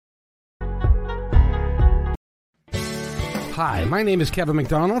Hi, my name is Kevin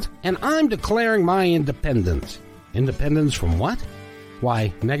McDonald, and I'm declaring my independence. Independence from what?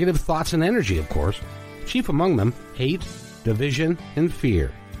 Why, negative thoughts and energy, of course. Chief among them, hate, division, and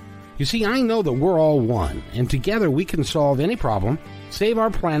fear. You see, I know that we're all one, and together we can solve any problem, save our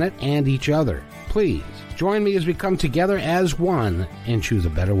planet and each other. Please, join me as we come together as one and choose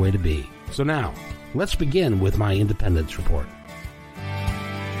a better way to be. So now, let's begin with my independence report.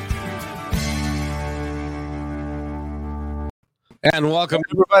 And welcome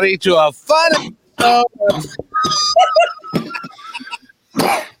everybody to a fun episode.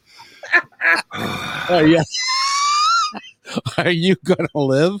 Oh, yeah. Are you going to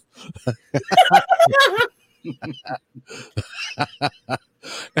live?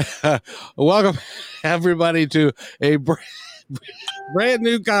 Welcome everybody to a brand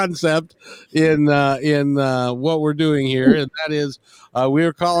new concept in what we're doing here, and that is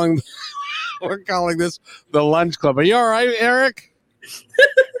we're calling this the Lunch Club. Are you all right, Eric?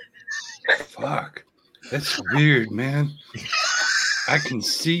 Fuck, that's weird, man. I can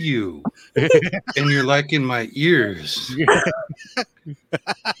see you, and you're like in my ears.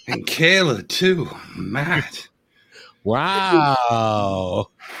 And Kayla too, Matt. Wow.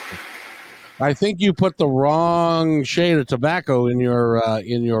 I think you put the wrong shade of tobacco in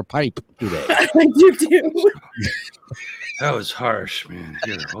your pipe today. You do. That was harsh, man.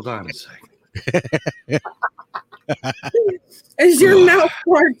 Here, hold on a second. Is your mouth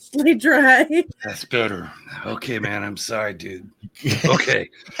partially dry? That's better. Okay, man. I'm sorry, dude. Okay,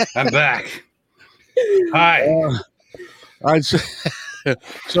 I'm back. Hi. All right.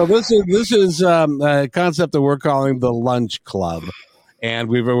 So this is a concept that we're calling the Lunch Club, and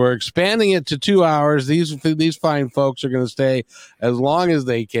we're expanding it to 2 hours. These fine folks are going to stay as long as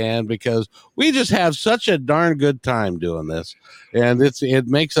they can because we just have such a darn good time doing this, and it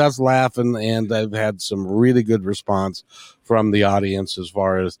makes us laugh, and I've had some really good response from the audience as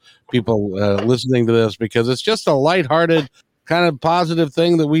far as people listening to this because it's just a lighthearted kind of positive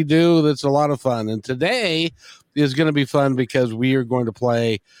thing that we do that's a lot of fun. And today is going to be fun because we are going to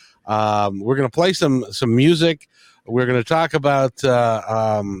play some music. We're going to talk about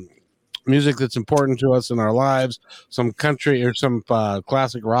music that's important to us in our lives, some country or some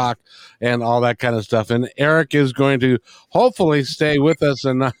classic rock and all that kind of stuff. And Eric is going to hopefully stay with us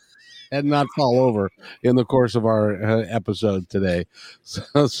and not fall over in the course of our episode today.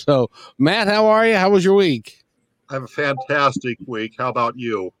 So Matt, how are you? How was your week? I have a fantastic week. How about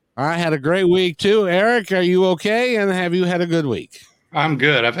you? I had a great week too. Eric, are you okay? And have you had a good week? I'm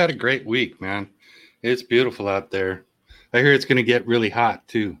good. I've had a great week, man. It's beautiful out there. I hear it's going to get really hot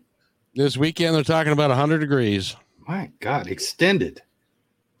too. This weekend they're talking about 100 degrees. My God, extended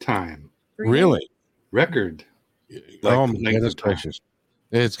time. Really? Record. Oh my goodness gracious.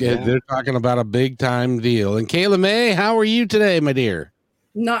 They're talking about a big time deal. And Kayla May, how are you today, my dear?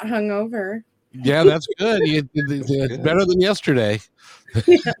 Not hungover. Yeah, that's good. It's better than yesterday.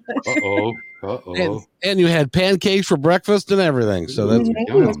 Uh-oh. And you had pancakes for breakfast and everything. So that's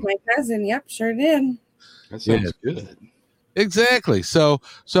with my cousin. Yep, sure did. That sounds good. Exactly. So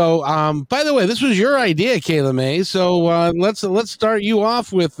by the way, this was your idea, Kayla May. So let's start you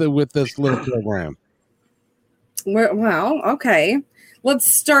off with this little program. Well, okay.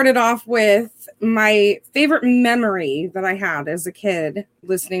 Let's start it off with my favorite memory that I had as a kid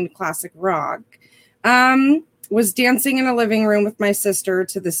listening to classic rock. Was dancing in a living room with my sister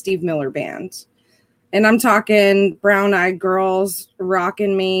to the Steve Miller Band. And I'm talking Brown Eyed Girls,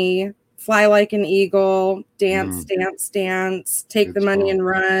 Rockin' Me, Fly Like an Eagle, Dance, Dance, Dance, Take the Money and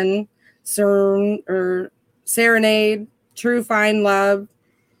Run, Serenade, True Fine Love,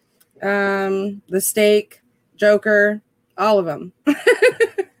 The Stake, Joker, all of them.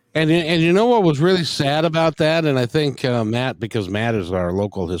 And you know what was really sad about that? And I think Matt, because Matt is our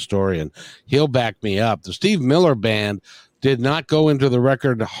local historian, he'll back me up. The Steve Miller Band did not go into the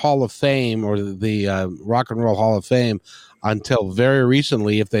Record Hall of Fame or the Rock and Roll Hall of Fame until very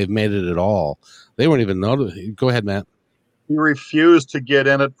recently, if they've made it at all. They weren't even noticed. Go ahead, Matt. He refused to get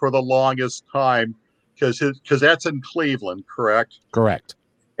in it for the longest time because that's in Cleveland, correct? Correct.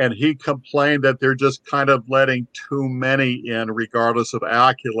 And he complained that they're just kind of letting too many in regardless of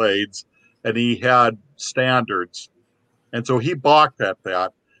accolades. And he had standards. And so he balked at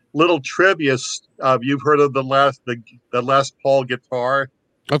that. Little trivia, you've heard of the Les Paul guitar?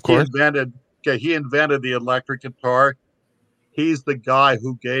 Of course. He invented the electric guitar. He's the guy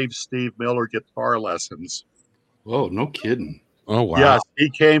who gave Steve Miller guitar lessons. Whoa, no kidding. Oh, wow. Yes,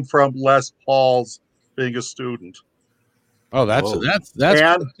 he came from Les Paul's being a student. Oh, that's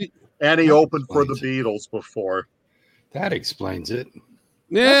and he opened for the Beatles before. That explains it.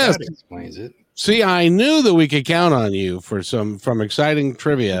 Yes. That explains it. See, I knew that we could count on you for some exciting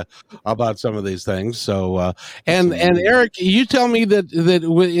trivia about some of these things. So, and Eric, you tell me that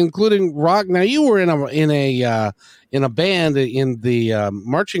including rock. Now, you were in a band, in the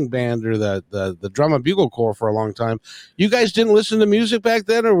marching band or the drum and bugle corps for a long time. You guys didn't listen to music back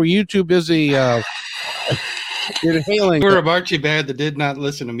then, or were you too busy inhaling? We were a marching band that did not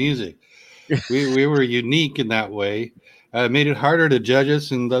listen to music. We were unique in that way. It made it harder to judge us,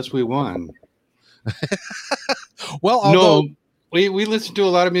 and thus we won. Well, although we listened to a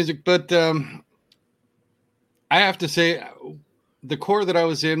lot of music, but I have to say the corps that I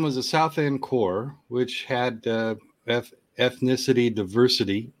was in was a South End corps, which had ethnicity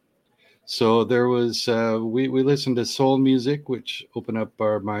diversity. So there was we listened to soul music, which opened up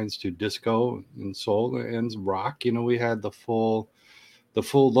our minds to disco and soul and rock. You know, we had the full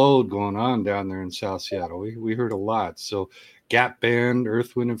load going on down there in South Seattle. We heard a lot. So Gap Band,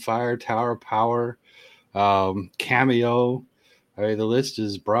 Earth, Wind and Fire, Tower of Power, Cameo. The list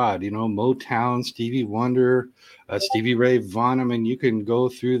is broad. You know, Motown, Stevie Wonder, Stevie Ray Vaughan. I mean, you can go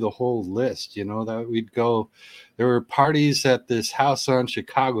through the whole list. You know, that we'd go. There were parties at this house on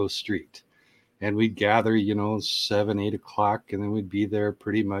Chicago Street, and we'd gather, 7, 8 o'clock, and then we'd be there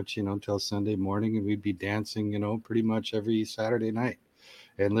pretty much, till Sunday morning, and we'd be dancing, pretty much every Saturday night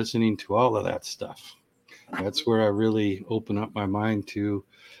and listening to all of that stuff. That's where I really opened up my mind to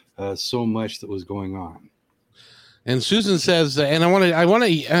so much that was going on. And Susan says, and I want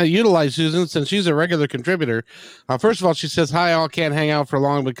to utilize Susan since she's a regular contributor. First of all, she says, "Hi, all, can't hang out for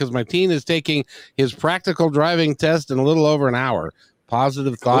long because my teen is taking his practical driving test in a little over an hour.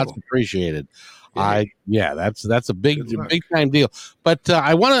 Positive thoughts appreciated." Yeah, that's a big time deal. But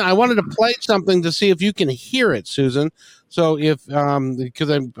I wanted to play something to see if you can hear it, Susan. So if because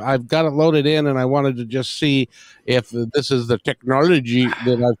I've got it loaded in, and I wanted to just see if this is the technology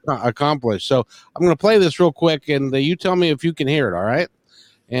that I've accomplished. So I'm going to play this real quick, and you tell me if you can hear it. All right,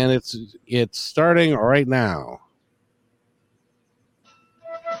 and it's starting right now.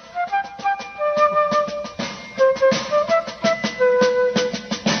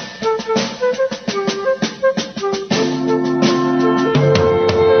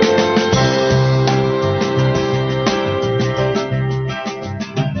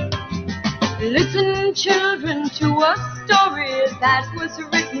 Listen, children, to a story that was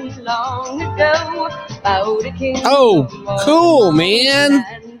written long ago about a king. Oh, cool, man.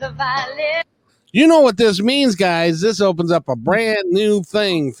 You know what this means, guys. This opens up a brand new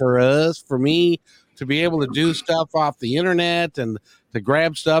thing for me, to be able to do stuff off the internet and to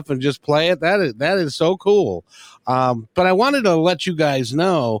grab stuff and just play it. That is so cool. But I wanted to let you guys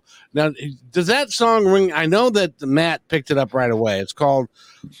know. Now, does that song ring? I know that Matt picked it up right away. It's called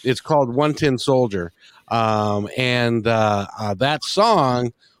 1 Tin Soldier. And that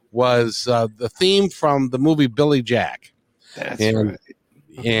song was the theme from the movie Billy Jack. That's right.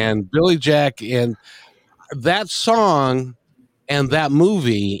 And Billy Jack, and that song and that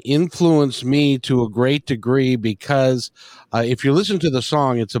movie influenced me to a great degree because if you listen to the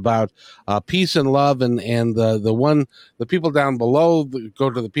song, it's about peace and love, and the people down below go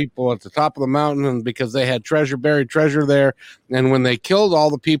to the people at the top of the mountain, and because they had buried treasure there, and when they killed all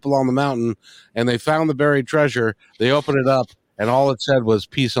the people on the mountain and they found the buried treasure, they opened it up, and all it said was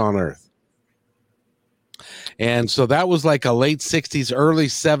peace on earth. And so that was like a late 60s, early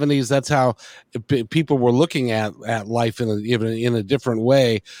 70s. That's how people were looking at life in a different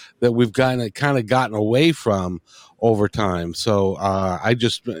way that we've kind of gotten away from over time. So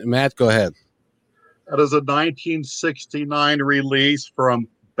Matt, go ahead. That is a 1969 release from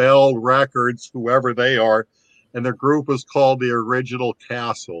Bell Records, whoever they are. And the group was called The Original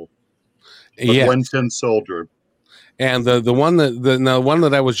Castle. Yeah. 1 Tin Soldier. And the one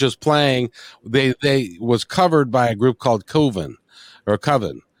that I was just playing, they was covered by a group called Coven,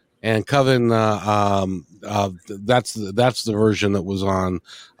 and Coven. That's the version that was on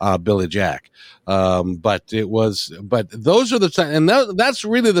Billy Jack. But those are that's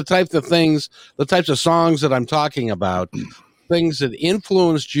really the types of songs that I'm talking about, things that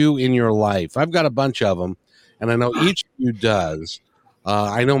influenced you in your life. I've got a bunch of them, and I know each of you does.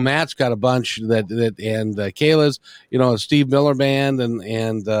 I know Matt's got a bunch and Kayla's, Steve Miller Band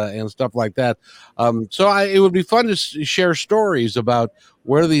and stuff like that. So it would be fun to share stories about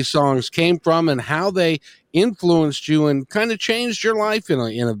where these songs came from and how they influenced you and kind of changed your life in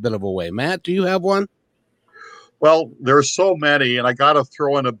a bit of a way. Matt, do you have one? Well, there's so many, and I got to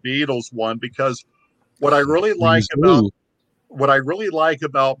throw in a Beatles one because what I really like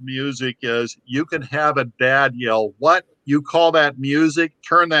about music is you can have a dad yell, "What? You call that music?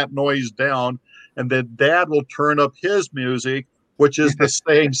 Turn that noise down." And then dad will turn up his music, which is the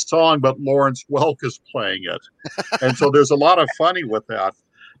same song, but Lawrence Welk is playing it. And so there's a lot of funny with that.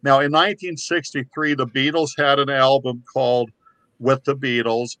 Now, in 1963, the Beatles had an album called With the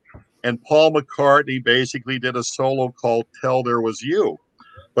Beatles, and Paul McCartney basically did a solo called Till There Was You.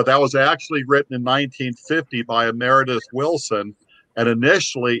 But that was actually written in 1950 by a Meredith Willson, and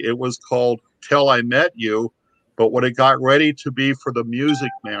initially it was called Till I Met You. But when it got ready to be for the Music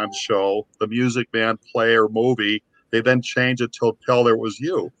Man show, the Music Man play or movie, they then changed it till There Was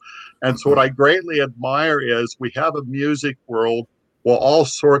You. And so what I greatly admire is we have a music world where all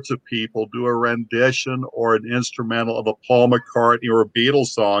sorts of people do a rendition or an instrumental of a Paul McCartney or a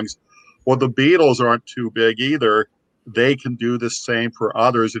Beatles songs. Well, the Beatles aren't too big either. They can do the same for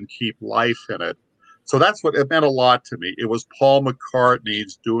others and keep life in it. So that's what it meant a lot to me. It was Paul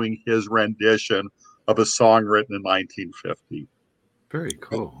McCartney's doing his rendition of a song written in 1950. Very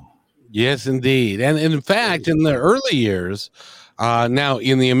cool. Yes, indeed. And in fact, in the early years, now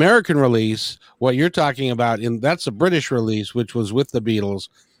in the American release, what you're talking about, that's a British release, which was with the Beatles.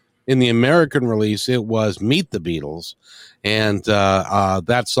 In the American release, it was Meet the Beatles, and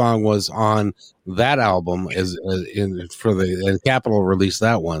that song was on that album and Capitol released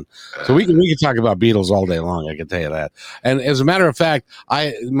that one. So we can talk about Beatles all day long. I can tell you that. And as a matter of fact,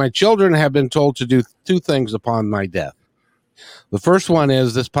 my children have been told to do two things upon my death. The first one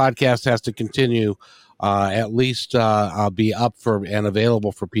is this podcast has to continue. At least be up for and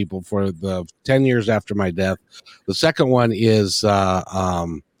available for people for the 10 years after my death. The second one is at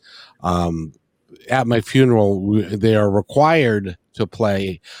my funeral, they are required to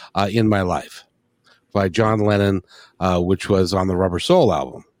play In My Life by John Lennon, which was on the Rubber Soul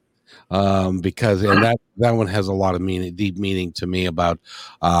album. Because that one has a lot of deep meaning to me about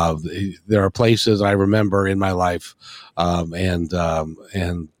there are places I remember in my life and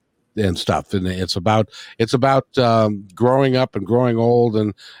stuff, and it's about growing up and growing old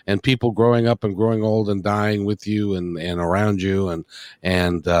and people growing up and growing old and dying with you and around you and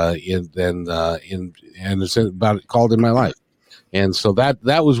it's about called In My Life. And so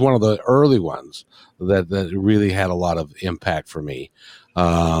that was one of the early ones that really had a lot of impact for me.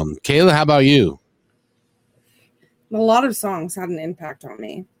 Kayla, how about you? A lot of songs had an impact on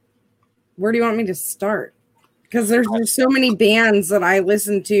me. Where do you want me to start? Because there's so many bands that I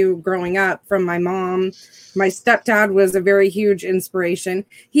listened to growing up from my mom. My stepdad was a very huge inspiration.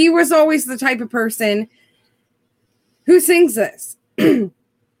 He was always the type of person who sings this. I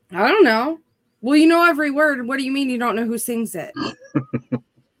don't know. Well, you know every word. What do you mean you don't know who sings it?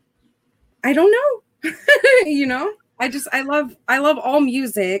 I don't know. You know, I love all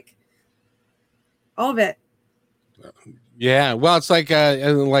music. All of it. Yeah, well, it's like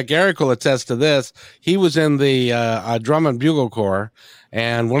Eric will attest to this. He was in the drum and bugle corps,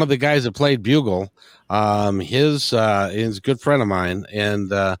 and one of the guys that played bugle, his is a good friend of mine,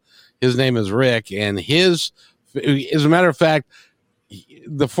 and his name is Rick. And as a matter of fact,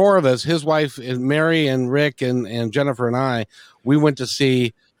 the four of us, his wife Mary and Rick and Jennifer and I, we went to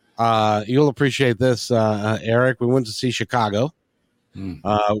see. You'll appreciate this, Eric. We went to see Chicago,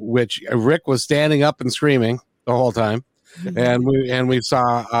 which Rick was standing up and screaming the whole time. And we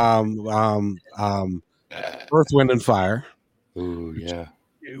saw Earth, Wind and Fire. Ooh, yeah.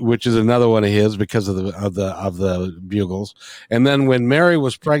 Which is another one of his because of the bugles. And then when Mary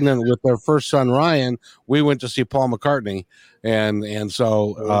was pregnant with their first son Ryan, we went to see Paul McCartney, and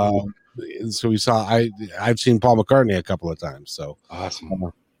so we saw. I've seen Paul McCartney a couple of times. So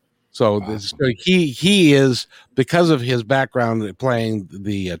awesome. So he is, because of his background playing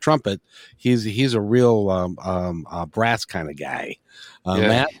the trumpet, he's a real brass kind of guy.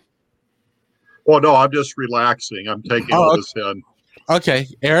 Matt? Well, no, I'm just relaxing. I'm taking all this in. Okay,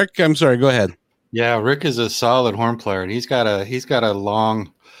 Eric, I'm sorry. Go ahead. Yeah, Rick is a solid horn player, and he's got a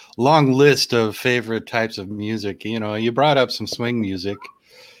long list of favorite types of music. You know, you brought up some swing music,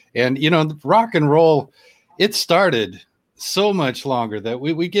 and you know, rock and roll. It started so much longer that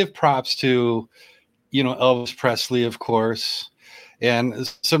we give props to, you know, Elvis Presley, of course, and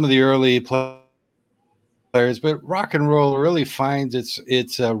some of the early players, but rock and roll really finds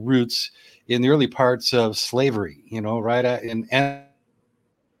its roots in the early parts of slavery, you know, right at and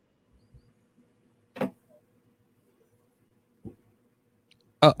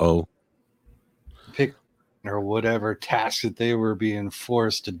pick or whatever task that they were being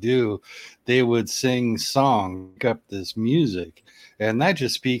forced to do, they would sing song, pick up this music, and that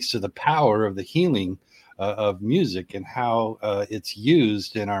just speaks to the power of the healing of music and how it's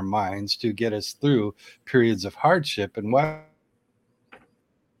used in our minds to get us through periods of hardship. And why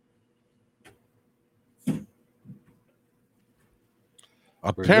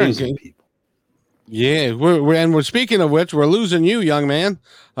apparently people. Yeah, we're speaking of which, we're losing you, young man.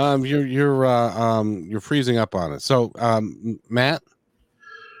 You're freezing up on us. So, Matt,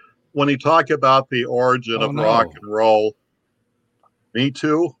 When you talk about the origin of rock and roll, me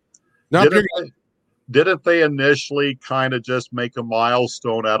too. no, Didn't they initially kind of just make a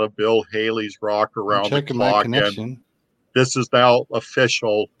milestone out of Bill Haley's Rock Around the Clock? And this is now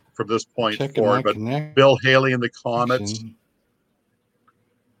official from this point forward. But Bill Haley and the Comets.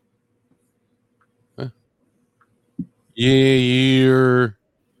 Yeah, Eric,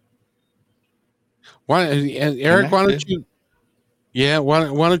 why don't you? Yeah, why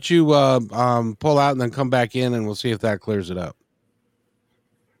don't you pull out and then come back in, and we'll see if that clears it up.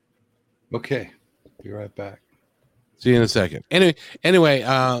 Okay, be right back. See you in a second. Anyway,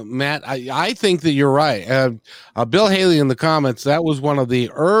 Matt, I think that you're right. Bill Haley in the Comets, that was one of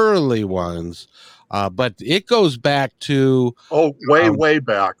the early ones, but it goes back to way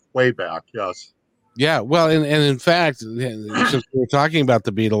back, yes. Yeah, well, and in fact, since we're talking about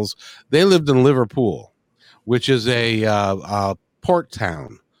the Beatles, they lived in Liverpool, which is a port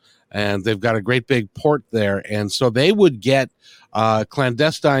town, and they've got a great big port there, and so they would get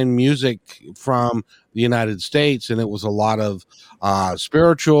clandestine music from the United States, and it was a lot of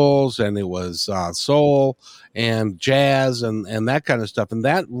spirituals, and it was soul and jazz and that kind of stuff, and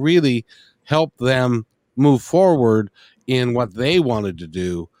that really helped them move forward in what they wanted to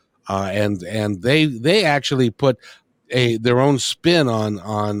do. And they actually put their own spin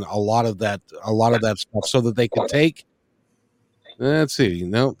on a lot of that stuff, so that they could take. Let's see,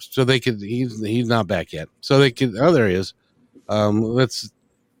 no, so they could. He's not back yet. So they could. Oh, there he is. Let's.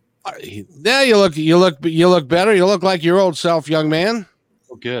 Yeah, you look better. You look like your old self, young man.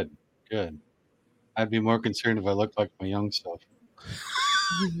 Oh, good. I'd be more concerned if I looked like my young self.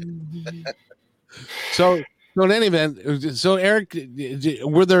 So in any event, so Eric,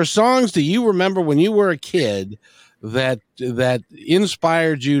 were there songs that you remember when you were a kid that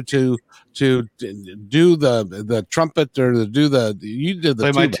inspired you to do the trumpet or play tuba.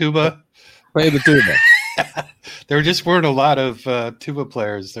 My tuba? Play the tuba. There just weren't a lot of tuba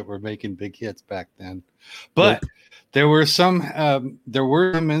players that were making big hits back then, but there were some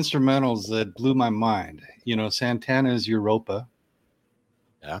instrumentals that blew my mind. You know, Santana's Europa.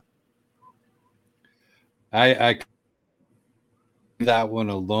 Yeah. I that one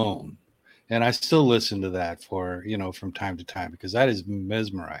alone, and I still listen to that from time to time, because that is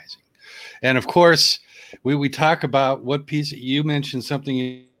mesmerizing. And of course, we talk about what piece you mentioned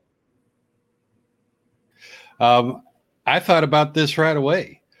something. I thought about this right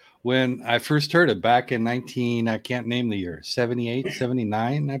away when I first heard it back in I can't name the year, 78,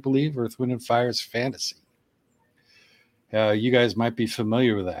 79, I believe, Earth, Wind and Fire's Fantasy. You guys might be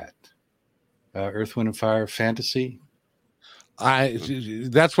familiar with that. Earth, Wind and Fire, Fantasy.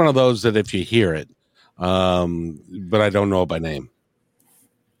 That's one of those that if you hear it, but I don't know it by name.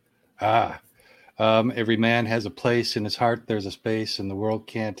 Every man has a place in his heart. There's a space, and the world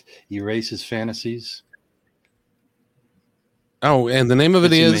can't erase his fantasies. Oh, and the name of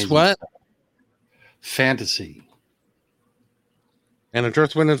it is what? Fantasy. And it's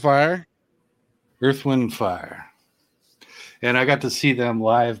Earth, Wind and Fire? Earth, Wind and Fire. And I got to see them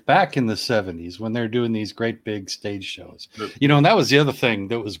live back in the 70s when they're doing these great big stage shows. You know, and that was the other thing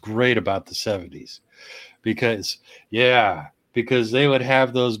that was great about the 70s. Because they would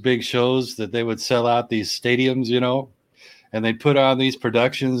have those big shows that they would sell out these stadiums, and they'd put on these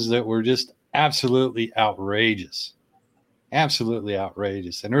productions that were just absolutely outrageous. Absolutely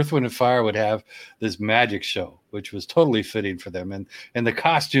outrageous. And Earth, Wind and Fire would have this magic show, which was totally fitting for them. And the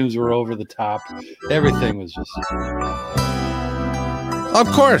costumes were over the top. Everything was just... Of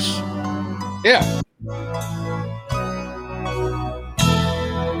course. Yeah.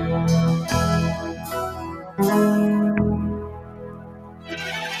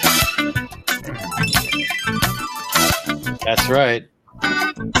 That's right.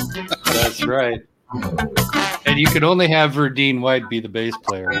 That's right. And you could only have Verdine White be the bass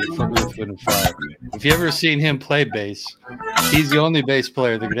player from Earth, Wind and Fire. If you ever seen him play bass, he's the only bass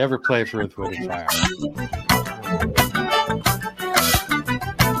player that could ever play for Earth, Wind and Fire.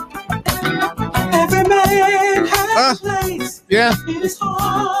 Every man has a place. Yeah. In his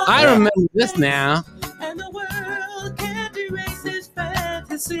heart. I remember this now. And the world can't erase his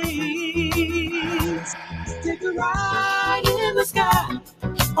fantasies. Stick a ride in the sky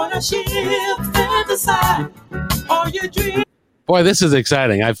on a ship fantasize. All your dreams. Boy, this is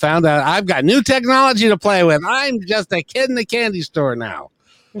exciting. I found out I've got new technology to play with. I'm just a kid in the candy store now.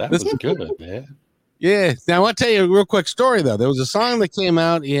 That was good, man. Yeah. Now I want to tell you a real quick story though. There was a song that came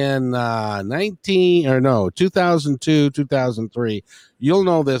out in 2002, 2003. You'll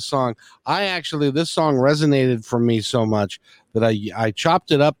know this song. This song resonated for me so much that I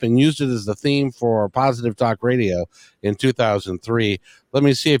chopped it up and used it as the theme for Positive Talk Radio in 2003. Let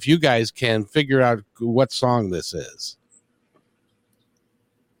me see if you guys can figure out what song this is.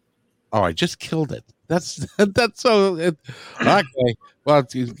 Oh, I just killed it. That's so. Okay. Well,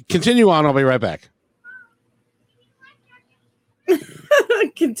 continue on. I'll be right back.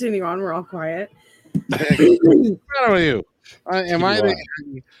 Continue on. We're all quiet. What's the matter with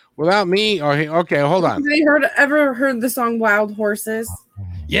you? Without me? Or okay, hold on. Ever heard the song "Wild Horses"?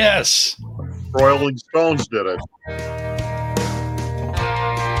 Yes. Rolling Stones did it.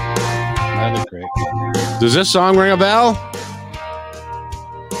 Another great one. Does this song ring a bell?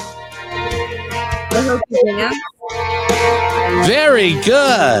 I hope you dance. Very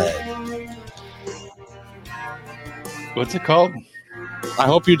good. What's it called? I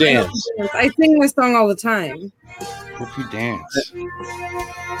hope you dance. I sing this song all the time. Hope you dance.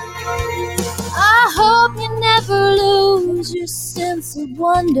 I hope you never lose your sense of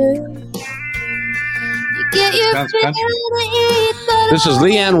wonder. You get your Sounds fill country. to eat, but This is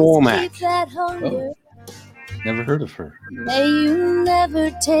Leanne always Womack. keep that hunger. Never heard of her. May you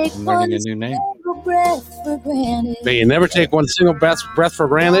never take I'm one learning a new name. single breath for granted. May you never take one single breath for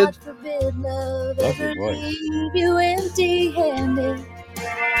granted. God forbid love Love ever your voice. leave you empty-handed.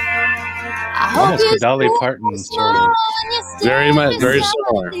 I hope Almost you a Dolly stand Parton sort strong of. and you Very stand much- very beside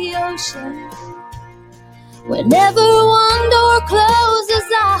similar. the ocean. Whenever one door closes,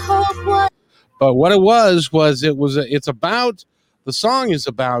 I hope one. But what it's about, the song is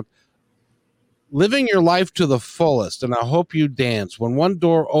about living your life to the fullest. And I hope you dance. When one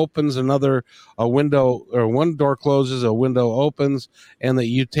door opens, a window, or one door closes, a window opens, and that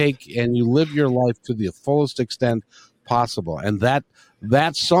you take and you live your life to the fullest extent possible. And that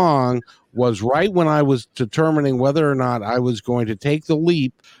song was right when I was determining whether or not I was going to take the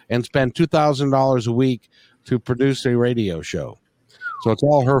leap and spend $2,000 a week to produce a radio show. So it's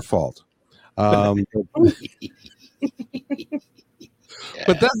all her fault.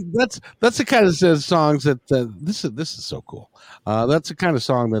 But that's the kind of songs that this is so cool. That's the kind of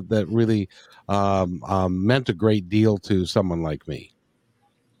song that really meant a great deal to someone like me.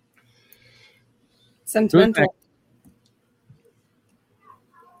 Sentimental.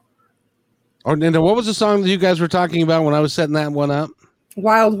 Oh, and what was the song that you guys were talking about when I was setting that one up?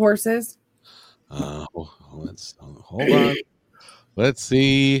 Wild Horses. Let's hold on. Let's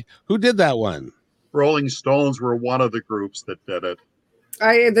see who did that one. Rolling Stones were one of the groups that did it.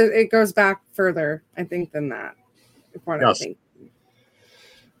 It goes back further, I think, than that. If what I Yes. think.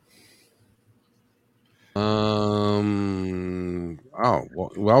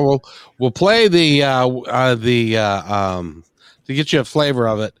 We'll play the to get you a flavor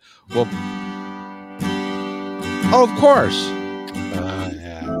of it. Oh, of course.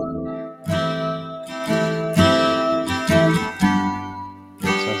 Yeah.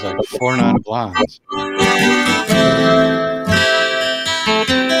 Sounds like 4 Non-Blondes.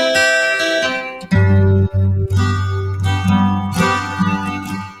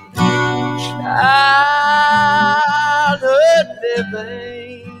 Childhood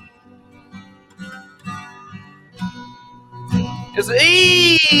living is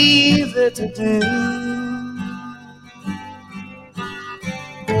easy to do.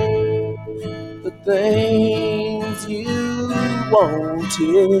 The things you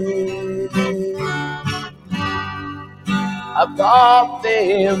wanted, I bought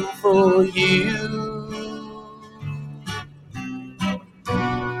them for you.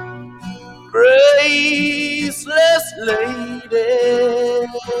 Graceless lady,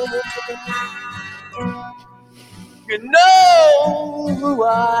 you know who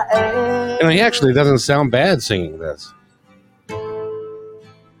I am. And he actually doesn't sound bad singing this.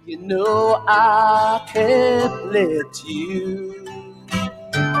 You know I can't let you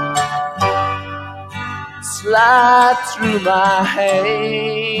slide through my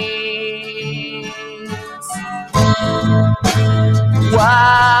hands.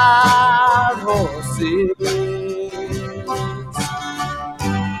 Wild horses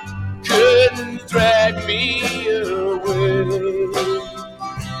couldn't drag me away.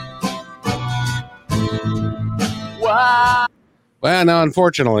 Wild. Well, now,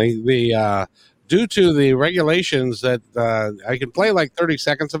 unfortunately, due to the regulations that I can play like 30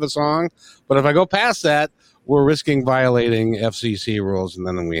 seconds of a song, but if I go past that, we're risking violating FCC rules, and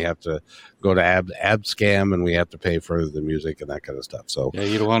then we have to go to AbScam, and we have to pay for the music and that kind of stuff. So, Yeah,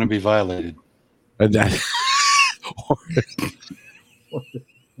 you don't want to be violated.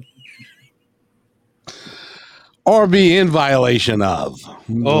 or be in violation of.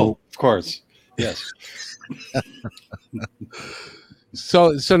 Oh, of course. Yes.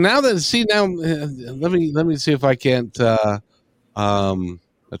 So now that let me see if I can't.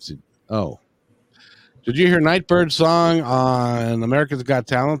 Let's see. Oh, did you hear Nightbird's song on America's Got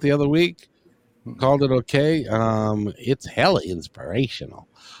Talent the other week? Called it okay. It's hella inspirational.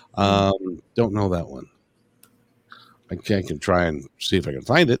 Don't know that one. I can try and see if I can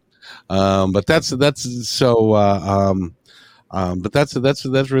find it. But that's so. But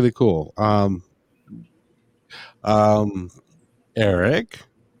that's really cool. Eric,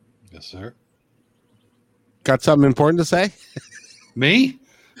 Yes, sir. got something important to say? Me?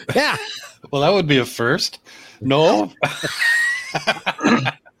 Yeah. Well, that would be a first. No.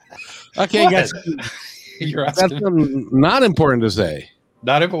 Okay, What? guys. You're That's asking. something not important to say.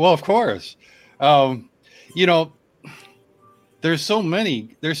 Not even, well, of course. You know, there's so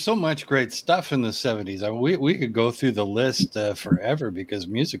much great stuff in the 70s. I mean, we could go through the list forever because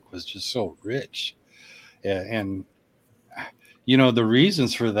music was just so rich. And you know, the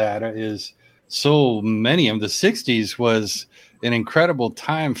reasons for that is so many of them. The 60s was an incredible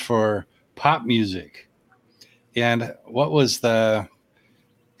time for pop music. And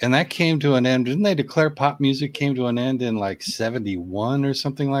and that came to an end. Didn't they declare pop music came to an end in like 71 or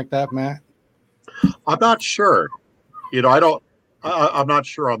something like that, Matt? I'm not sure. You know, I'm not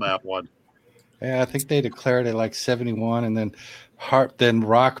sure on that one. Yeah, I think they declared it like 71, and then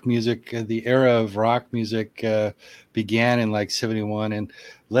rock music, the era of rock music began in like 71, and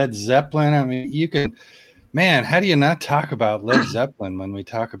Led Zeppelin. I mean, how do you not talk about Led Zeppelin when we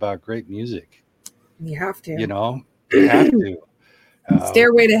talk about great music? You have to. You know, you have to.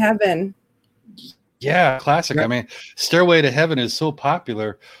 Stairway to Heaven. Yeah, classic. I mean, Stairway to Heaven is so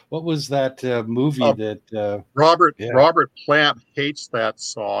popular. What was that movie that Robert Plant hates that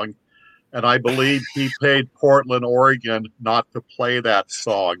song, and I believe he paid Portland, Oregon not to play that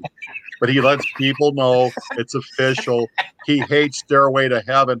song. But he lets people know it's official. He hates Stairway to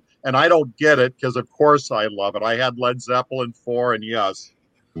Heaven, and I don't get it because, of course, I love it. I had Led Zeppelin 4, and yes.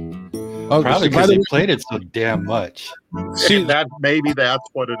 Probably because he played it so damn much. See, maybe that's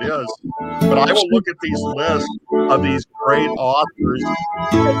what it is. But I will look at these lists of these great authors,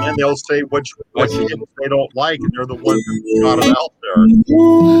 and then they'll say which hits they don't like, and they're the ones that got it out there.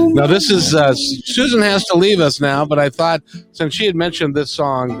 Now this is Susan has to leave us now, but I thought since she had mentioned this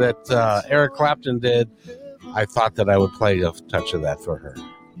song that Eric Clapton did, I thought that I would play a touch of that for her.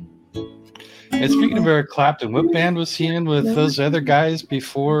 And speaking of Eric Clapton, what band was he in with those other guys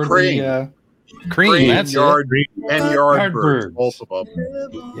before Cream. Cream, that's Yardbirds, both of them.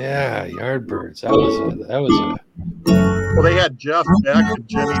 Yeah, Yardbirds. That was a. Well, they had Jeff Beck and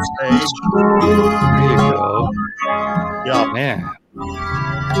Jimmy Page. There you go. Yeah, man.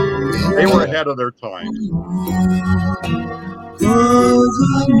 They were ahead of their time.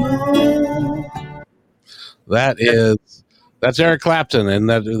 That's Eric Clapton, and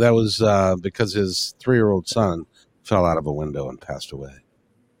that was because his 3-year-old son fell out of a window and passed away.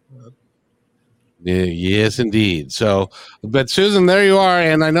 Yes, indeed. So, but Susan, there you are,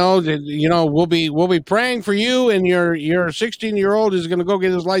 and I know that we'll be praying for you, and your 16-year-old is going to go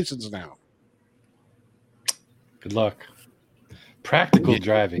get his license now. Good luck. Practical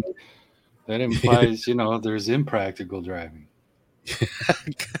driving. That implies, there's impractical driving.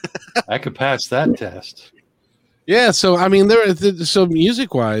 I could pass that test. Yeah, so I mean, so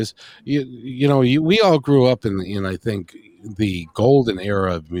music-wise, we all grew up in I think the golden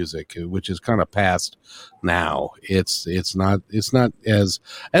era of music, which is kind of past now. It's not as,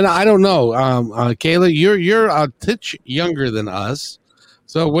 and I don't know, Kayla, you're a titch younger than us,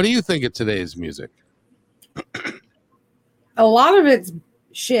 so what do you think of today's music? A lot of it's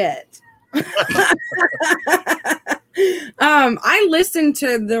shit. I listen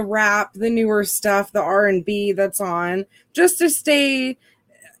to the rap, the newer stuff, the R&B that's on, just to stay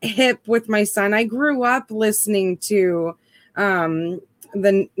hip with my son. I grew up listening to the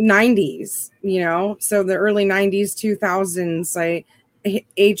 90s, so the early 90s, 2000s,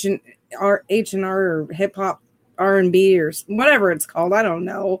 H&R or hip hop R&B or whatever it's called. I don't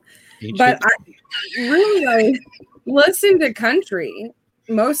know. But I listen to country,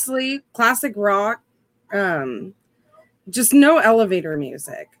 mostly classic rock, just no elevator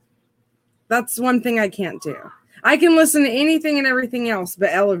music. That's one thing I can't do. I can listen to anything and everything else but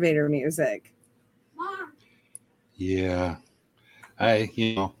elevator music. Yeah.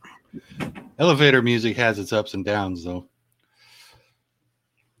 Elevator music has its ups and downs, though.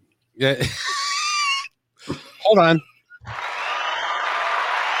 Yeah. Hold on.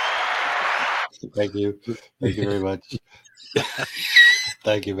 Thank you. Thank you very much.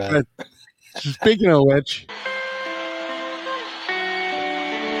 Thank you, man. Speaking of which,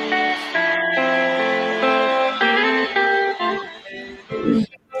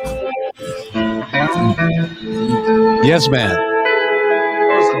 Yes, man.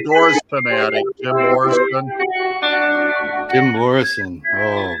 Was a Doors fanatic, Jim Morrison. Jim Morrison.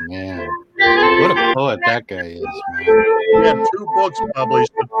 Oh man, what a poet that guy is, man. He had 2 books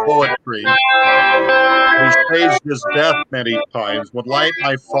published in poetry. He staged his death many times. When Light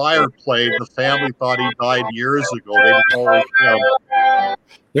My Fire played, the family thought he died years ago. They didn't know it was him.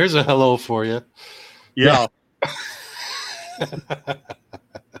 There's a hello for you. Yeah.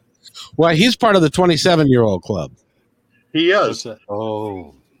 Well, he's part of the 27-year-old club. He What's is. that?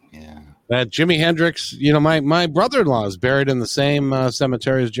 Oh, yeah. That Jimi Hendrix, my brother-in-law is buried in the same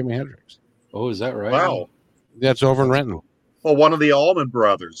cemetery as Jimi Hendrix. Oh, is that right? Wow. That's over in Renton. Well, one of the Allman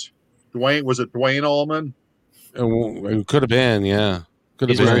brothers. Was it Dwayne Allman? It could have been, yeah. Could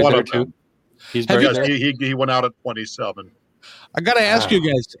have He's been. buried one there of them. too. He's Have buried Yes, there. he went out at 27. I got to ask you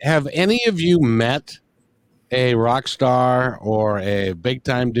guys, have any of you met a rock star or a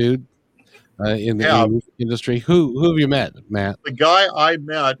big-time dude in the music industry? Who have you met, Matt? The guy I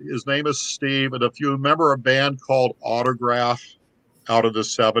met, his name is Steve, and if you remember a band called Autograph out of the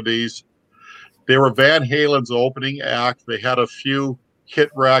 70s, they were Van Halen's opening act. They had a few hit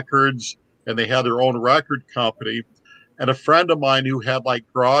records, and they had their own record company. And a friend of mine who had like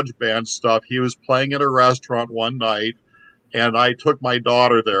garage band stuff, he was playing in a restaurant one night, and I took my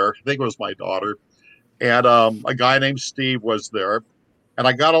daughter there. I think it was my daughter. And a guy named Steve was there, and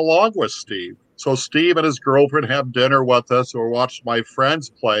I got along with Steve. So Steve and his girlfriend have dinner with us or watched my friends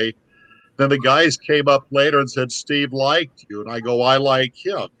play. Then the guys came up later and said, Steve liked you. And I go, I like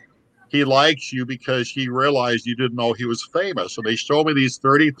him. He likes you because he realized you didn't know he was famous. And they showed me these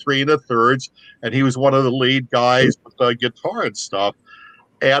 33 1/3, and he was one of the lead guys with the guitar and stuff.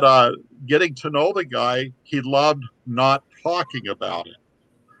 And getting to know the guy, he loved not talking about it.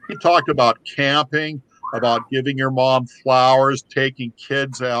 He talked about camping, about giving your mom flowers, taking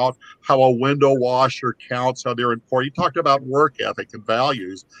kids out, how a window washer counts, how they're important. He talked about work ethic and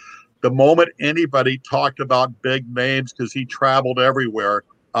values. The moment anybody talked about big names, because he traveled everywhere,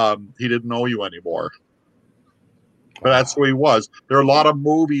 he didn't know you anymore. But that's who he was. There are a lot of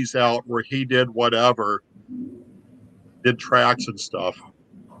movies out where he did whatever, did tracks and stuff.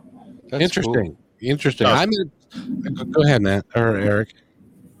 That's Interesting. cool. Interesting. Yeah. I mean, go ahead, Matt or Eric.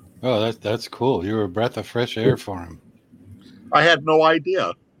 Oh, that's cool. You were a breath of fresh air for him. I had no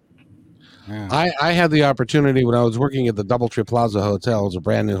idea. Yeah. I had the opportunity when I was working at the Doubletree Plaza Hotel. It was a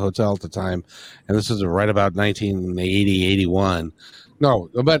brand new hotel at the time, and this is right about 1980, 81. No,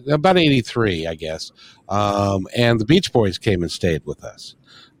 about 83, I guess. And the Beach Boys came and stayed with us.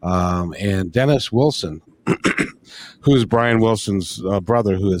 And Dennis Wilson, who's Brian Wilson's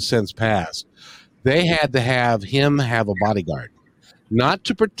brother, who has since passed, they had to have him have a bodyguard, not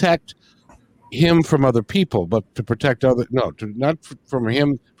to protect him from other people, but to protect from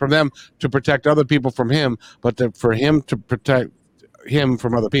them to protect other people from him, but for him to protect him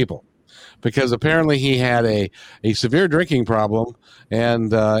from other people, because apparently he had a severe drinking problem,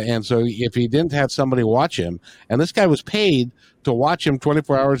 and so if he didn't have somebody watch him, and this guy was paid to watch him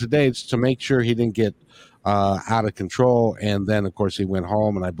 24 hours a day to make sure he didn't get out of control. And then of course he went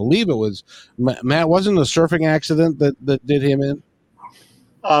home, and I believe it was Matt, wasn't a surfing accident that did him in?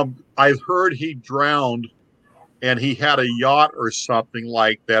 I've heard he drowned, and he had a yacht or something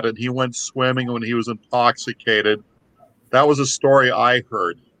like that, and he went swimming when he was intoxicated. That was a story I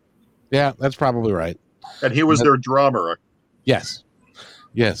heard. Yeah, that's probably right. And he was their drummer. Yes.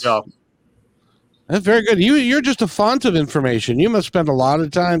 Yeah. That's very good. You're just a font of information. You must spend a lot of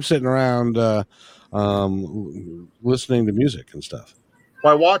time sitting around listening to music and stuff.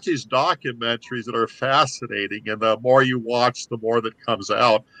 Well, I watch these documentaries that are fascinating, and the more you watch, the more that comes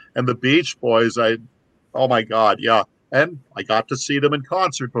out. And the Beach Boys, oh my God, yeah. And I got to see them in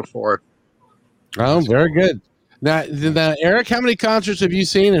concert before. Oh, very good. Now, Eric, how many concerts have you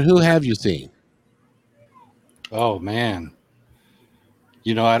seen, and who have you seen? Oh man,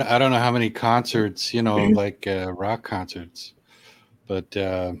 I don't know how many concerts, like rock concerts, but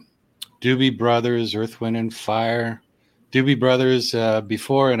Doobie Brothers, Earth, Wind and Fire. Doobie Brothers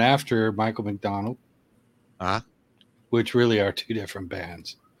before and after Michael McDonald, which really are two different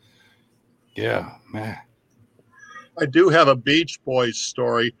bands. Yeah, man. I do have a Beach Boys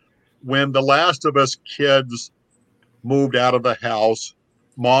story. When The Last of Us kids moved out of the house,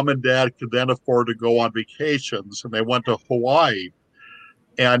 Mom and Dad could then afford to go on vacations, and they went to Hawaii.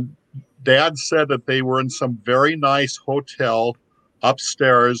 And Dad said that they were in some very nice hotel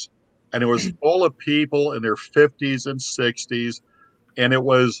upstairs, and it was full of people in their 50s and 60s, and it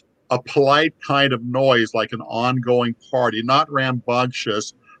was a polite kind of noise, like an ongoing party, not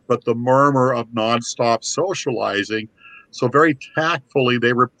rambunctious, but the murmur of nonstop socializing. So very tactfully,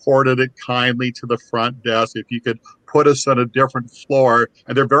 they reported it kindly to the front desk if you could put us on a different floor.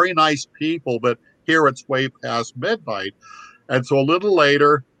 And they're very nice people, but here it's way past midnight. And so a little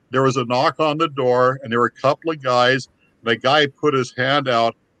later, there was a knock on the door, and there were a couple of guys. And the guy put his hand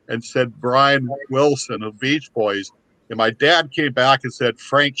out and said, Brian Wilson of Beach Boys. And my dad came back and said,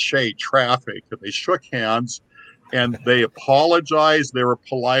 Frank Shea, Traffic. And they shook hands, and they apologized. They were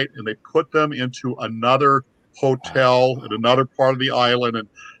polite, and they put them into another hotel in another part of the island. And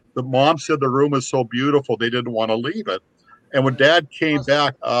the mom said the room was so beautiful, they didn't want to leave it. And when Dad came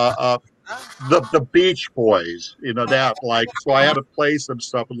back, the Beach Boys, so I had to play some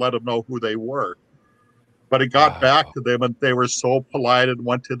stuff and let them know who they were. But it got back to them, and they were so polite and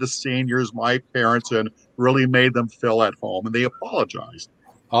went to the seniors, my parents, and really made them feel at home. And they apologized.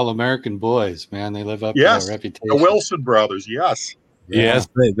 All American boys, man. They live up to Yes, their reputation. the Wilson brothers, yes. Yes,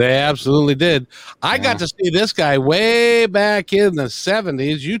 they absolutely did. I got to see this guy way back in the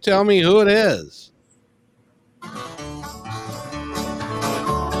 70s. You tell me who it is.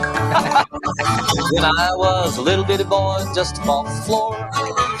 When I was a little bitty boy just off the floor,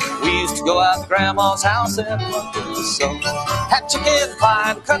 we used to go out to Grandma's house and run to the sun. Had chicken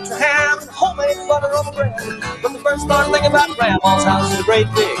pie and country ham and homemade butter on the bread. But the first started thinking about Grandma's house was a great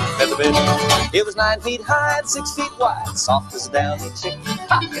big feather bed. It was 9 feet high and 6 feet wide, soft as a downy chicken.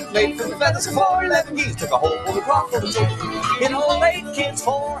 It made from the feathers for 11 geese, took a whole full of crop for the chicken. It all 8 kids,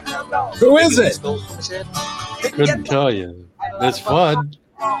 4 hound dogs. Who is it? Couldn't tell you. It's fun.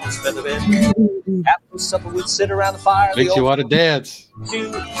 After supper, we'd sit around the fire. Makes you want to dance.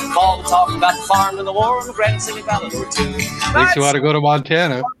 All the talk about the farm and the war and the grand singing ballad or two. Makes you want to go to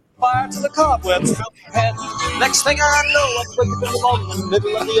Montana. Fire to the cobwebs filled my head. Next thing I know, I'm waking up in the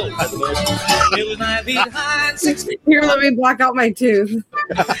middle of the old bed. It was 9 feet high and 6 feet. Here, let me block out my tooth.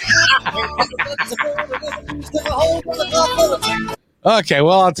 Okay,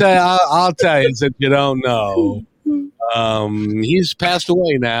 well, I'll tell you since you don't know. He's passed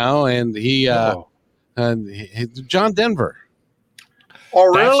away now, and John Denver. Oh,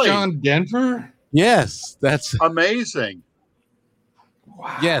 really? That's John Denver? Yes, that's amazing.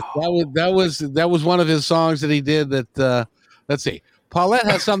 Wow. Yes, that was one of his songs that he did. That let's see, Paulette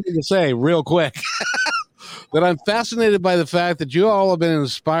has something to say real quick. That I'm fascinated by the fact that you all have been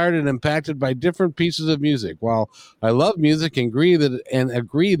inspired and impacted by different pieces of music. While I love music and agree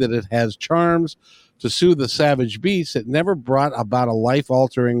that it has charms to soothe the savage beast, it never brought about a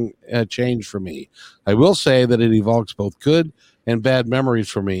life-altering change for me. I will say that it evokes both good and bad memories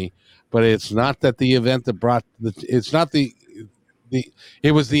for me, but it's not that the event that brought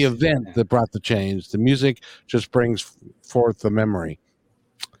it was the event that brought the change. The music just brings forth the memory.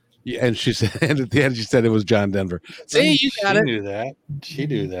 Yeah, and she said, and at the end she said it was John Denver. See, you got it. She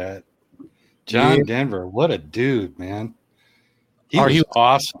knew that. John Denver, what a dude, man. He was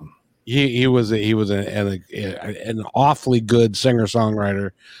awesome. He was an awfully good singer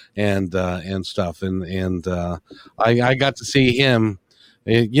songwriter and stuff, and I got to see him.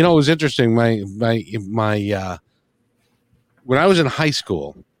 It was interesting. My when I was in high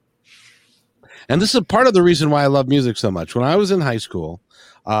school, and this is part of the reason why I love music so much. When I was in high school,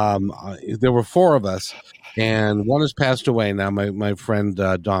 there were 4 of us, and one has passed away now. My friend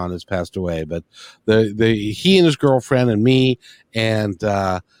Don has passed away, but he and his girlfriend and me and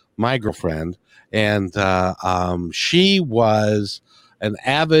my girlfriend, and she was an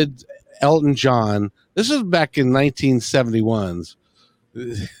avid Elton John. This is back in 1971s.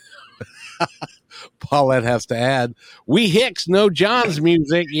 Paulette has to add, we Hicks know John's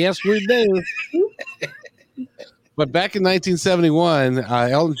music. Yes, we do. But back in 1971,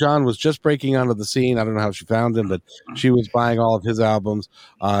 Elton John was just breaking onto the scene. I don't know how she found him, but she was buying all of his albums.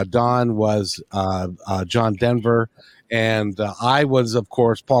 Don was John Denver. And I was, of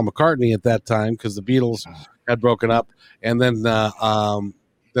course, Paul McCartney at that time because the Beatles had broken up. And then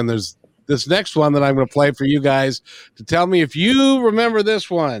there's this next one that I'm going to play for you guys to tell me if you remember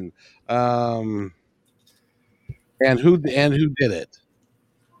this one. And who did it?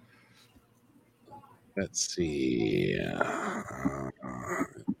 Let's see.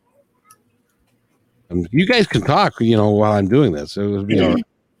 You guys can talk, while I'm doing this. It would be all right.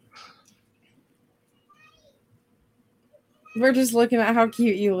 We're just looking at how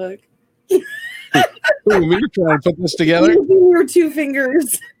cute you look. Ooh, we were trying to put this together. Your 2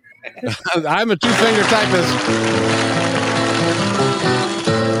 fingers. I'm a 2-finger typist.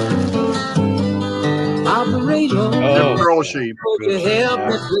 Operator, Girl sheep. would you help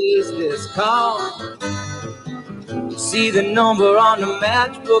me please this call? See the number on the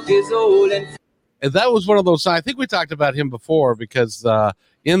matchbook is old and that was one of those. I think we talked about him before because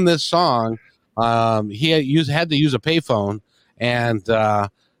in this song, he had to use a payphone, and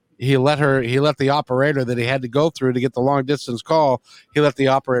he let the operator that he had to go through to get the long distance call. He let the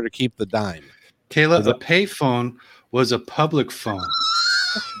operator keep the dime. Kayla, a payphone was a public phone.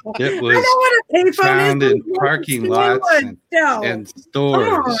 It was I know what a payphone found is. in parking lots and stores.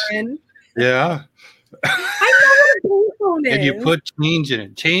 Come on. Yeah. I know what a payphone is. And you put change in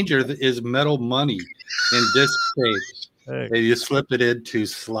it. Change is metal money in disc tapes. And you slip it into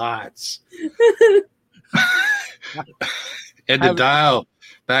slots. And the dial,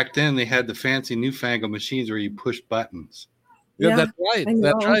 back then they had the fancy newfangled machines where you push buttons. Yeah, that's right.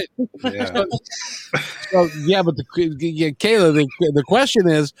 That's right. Yeah. So, yeah, but Kayla, the question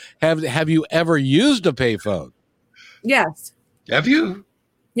is, have you ever used a payphone? Yes. Have you?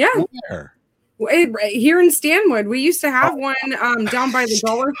 Yeah. Where? Here in Stanwood, we used to have one down by the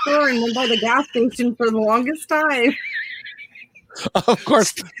dollar store and then by the gas station for the longest time. Of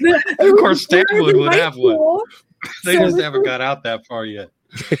course, Stanwood would have one. They just haven't got out that far yet.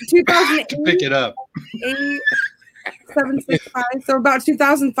 2008 to pick it up. 765. So about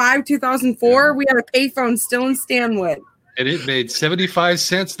 2005, 2004, we had a payphone still in Stanwood. And it made 75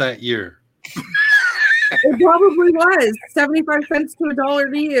 cents that year. It probably was 75 cents to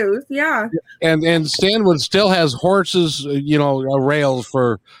 $1 to use. Yeah. And Stanwood still has horses, rails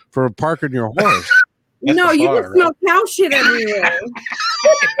for parking your horse. No, you can smell cow shit everywhere.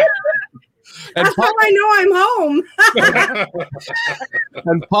 That's how I know I'm home.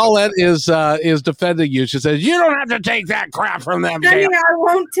 And Paulette is defending you. She says, "You don't have to take that crap from them." I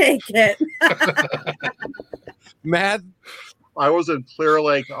won't take it. Matt? I was in Clear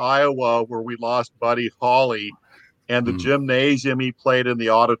Lake, Iowa, where we lost Buddy Holly, and the gymnasium he played in the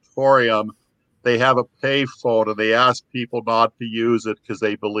auditorium, they have a pay phone, and they asked people not to use it because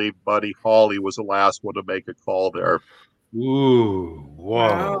they believed Buddy Holly was the last one to make a call there. Ooh,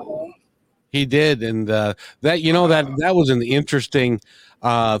 wow. He did, and that was an interesting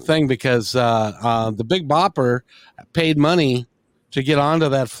thing because the Big Bopper paid money to get onto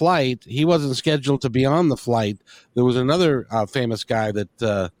that flight. He wasn't scheduled to be on the flight. There was another famous guy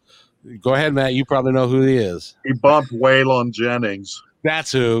that. Go ahead, Matt. You probably know who he is. He bumped Waylon Jennings.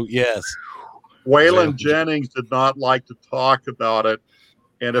 That's who. Yes. Waylon Jennings did not like to talk about it.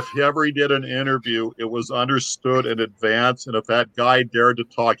 And if ever he did an interview, it was understood in advance. And if that guy dared to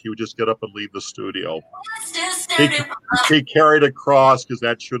talk, he would just get up and leave the studio. He carried a cross because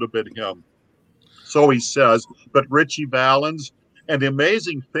that should have been him. So he says. But Richie Valens, and the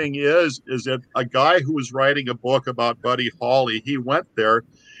amazing thing is that a guy who was writing a book about Buddy Holly, he went there.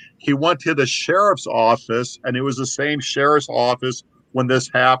 He went to the sheriff's office, and it was the same sheriff's office when this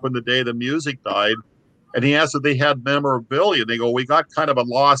happened, the day the music died. And he asked if they had memorabilia. They go, "We got kind of a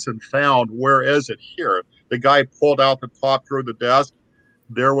lost and found. Where is it?" Here. The guy pulled out the top drawer of the desk.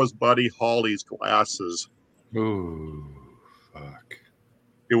 There was Buddy Holly's glasses. Ooh, fuck.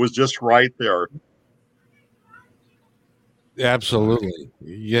 It was just right there. Absolutely.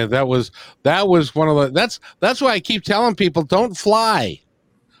 Yeah, that was one of the that's why I keep telling people don't fly.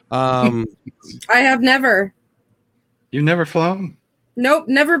 I have never. You've never flown? Nope,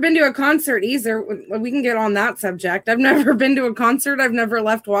 never been to a concert either. We can get on that subject. I've never been to a concert. I've never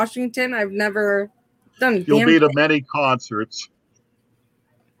left Washington. I've never done. You'll be to many concerts.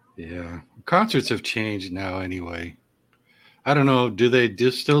 Yeah, concerts have changed now. Anyway, I don't know. Do they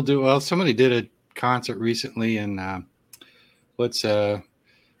still do? Well, somebody did a concert recently in what's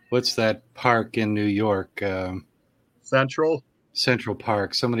that park in New York? Central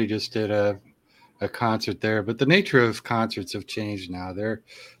Park. Somebody just did a concert there, but the nature of concerts have changed now.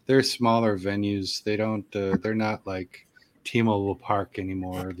 They're smaller venues. They're not like T-Mobile Park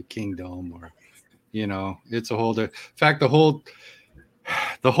anymore, or the Kingdom, or it's a whole. In fact, the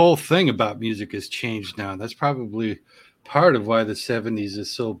whole thing about music has changed now. That's probably part of why the 70s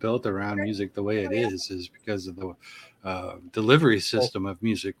is so built around music the way it is because of the delivery system of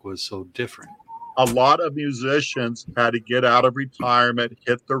music was so different. A lot of musicians had to get out of retirement,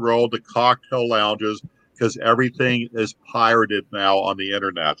 hit the road to cocktail lounges because everything is pirated now on the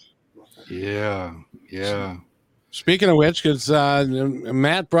internet. Yeah. Speaking of which, because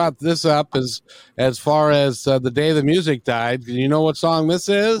Matt brought this up as far as the day the music died. Do you know what song this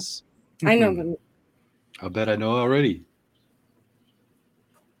is? I know them. I'll bet I know already.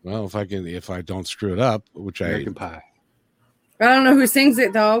 Well, if I don't screw it up, which American Pie. I don't know who sings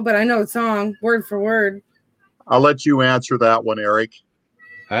it though, but I know the song word for word. I'll let you answer that one, Eric.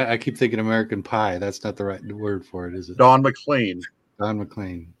 I keep thinking American Pie. That's not the right word for it, is it? Don McLean.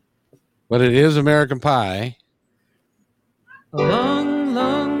 But it is American Pie. A long,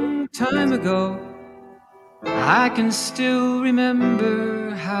 long time ago, I can still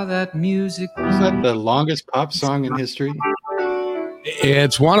remember how that music Is that the longest pop song in history?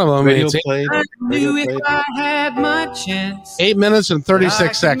 It's one of them. Radio It's played. I Radio knew if played. I had my chance. 8 minutes and that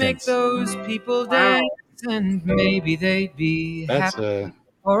 36 I could make seconds. those people dance, and maybe they'd be That's happy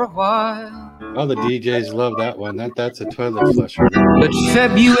for a while. all the DJs love that one. That's a toilet flusher. But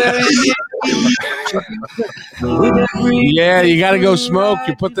February. Yeah, you got to go smoke.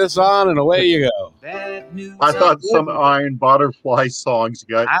 You put this on, and away you go. I thought some Iron Butterfly songs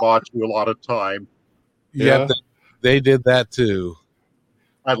bought you a lot of time. Yeah, they did that too.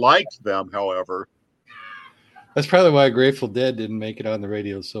 I liked them, however. That's probably why Grateful Dead didn't make it on the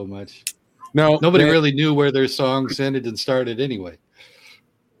radio so much. No, Nobody really knew where their songs ended and started anyway.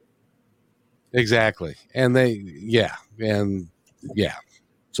 Exactly. And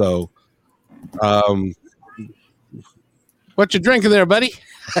So, what you drinking there, buddy? He's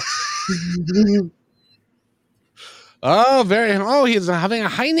having a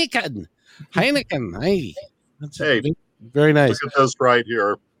Heineken. Hey, that's very nice. Look at this right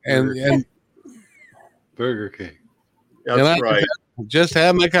here. And Burger King. That's right. Just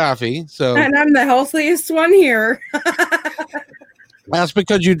had my coffee, so And I'm the healthiest one here. that's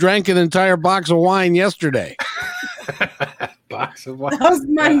because you drank an entire box of wine yesterday. Box of wine. That was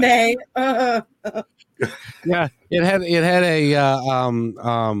Monday. Yeah, it had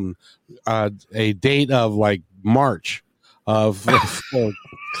a date of like March of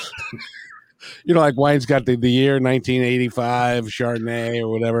like wine's got the year 1985 Chardonnay or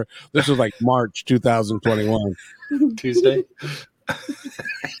whatever. This was like March 2021. Tuesday.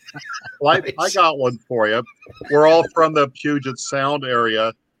 Well, I got one for you. We're all from the Puget Sound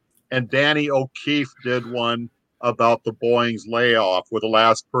area, and Danny O'Keefe did one about the Boeing's layoff, where the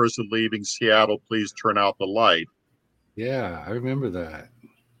last person leaving Seattle, please turn out the light. Yeah, I remember that.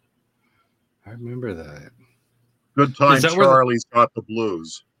 Good time, Is that where Charlie's got the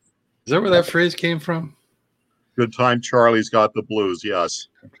blues. Is that where that phrase came from? Good time, Charlie's got the blues. Yes.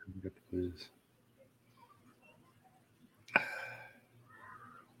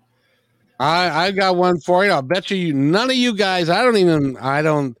 I got one for you. I'll bet you none of you guys. I don't even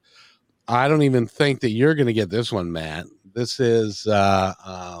think that you're going to get this one, Matt. This is let's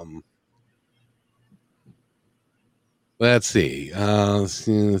see.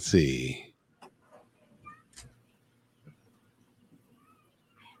 Let's see.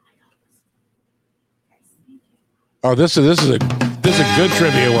 Oh, this is a good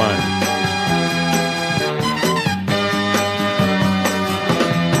trivia one.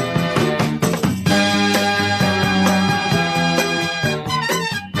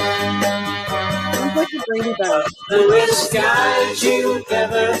 The bluest skies you've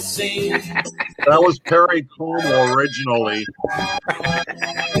ever seen. That was Perry Como originally.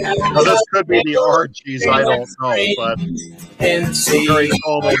 Now, this could be the Archies, I don't know, but Perry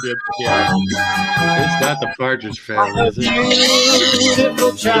Como did, yeah. It's not the Partridge Family, is it?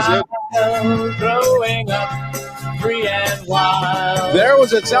 Beautiful child growing up free and wild. There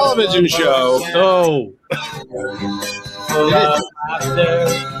was a television show. Oh.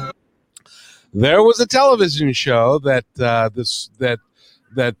 There was a television show that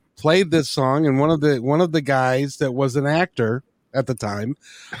played this song, and one of the guys that was an actor at the time,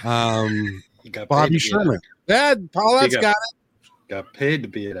 Bobby Sherman. Yeah, Paulette's got it. Got paid to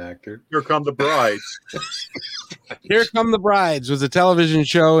be an actor. Here Come the Brides. Here Come the Brides was a television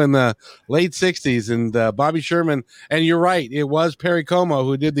show in the late 60s, and Bobby Sherman, and you're right, it was Perry Como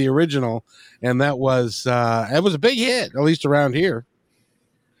who did the original, and that was it was a big hit, at least around here.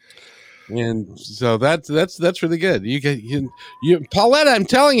 And so that's really good. You Paulette, I'm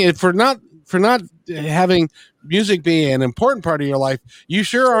telling you, for not having music be an important part of your life, you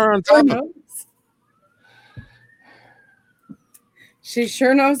sure are on top of it. She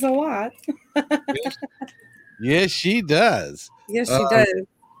sure knows a lot. Yes, she does. Yes, she does.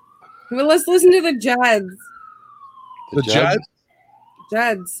 Well, let's listen to the Judds. The Judds?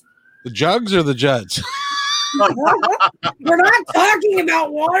 Judds. The Jugs or the Judds? We're not talking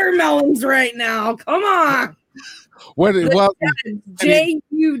about watermelons right now. Come on. What? Well, Judds.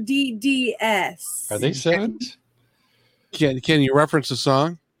 Are they sevens? Can you reference a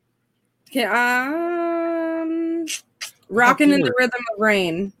song? Rockin' in the Rhythm of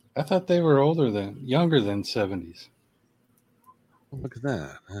Rain. I thought they were younger than 70s. Look at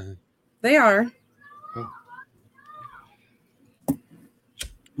that. They are.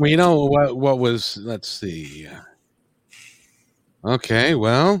 Well, you know what was, let's see. Okay,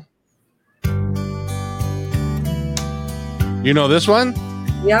 well. You know this one?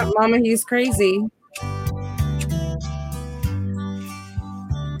 Yep, Mama, He's Crazy.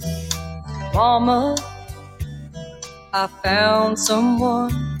 Mama, I found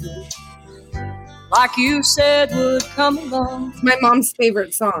someone like you said would come along. It's my mom's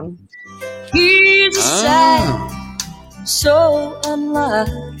favorite song. He's a sad, so unlike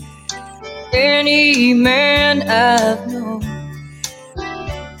any man I've known.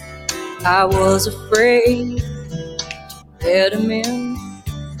 I was afraid to let him in,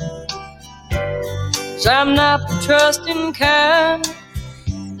 'cause I'm not the trusting kind.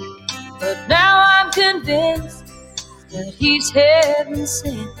 But now I'm convinced that he's heaven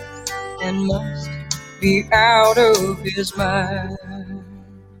sent and must be out of his mind.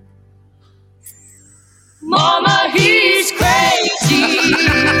 Mama, he's crazy,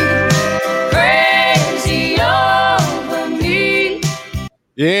 crazy over me.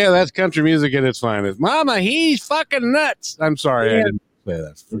 Yeah, that's country music at its finest. Mama, he's fucking nuts. I'm sorry, I didn't say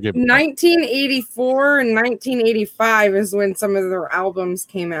that. Forgive me. 1984 and 1985 is when some of their albums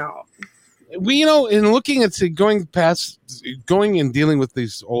came out. We, in looking at going and dealing with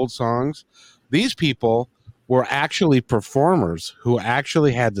these old songs, these people were actually performers who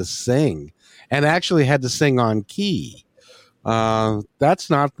actually had to sing and actually had to sing on key. That's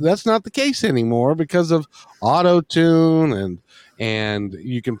not the case anymore because of auto-tune and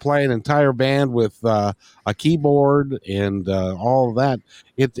you can play an entire band with a keyboard and all of that.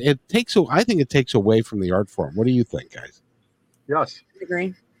 I think it takes away from the art form. What do you think, guys? Yes. I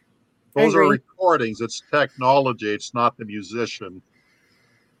agree. Those are recordings. It's technology. It's not the musician.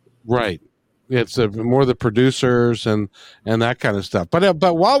 Right. It's more the producers and that kind of stuff. But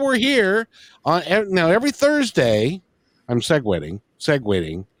while we're here, now every Thursday, I'm segueing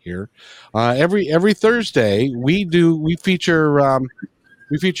here. Every Thursday we feature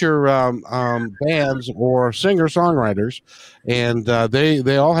bands or singer songwriters, and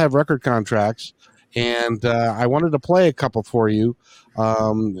they all have record contracts. And I wanted to play a couple for you.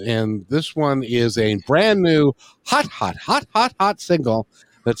 And this one is a brand new hot single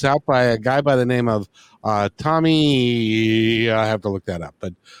that's out by a guy by the name of Tommy. I have to look that up,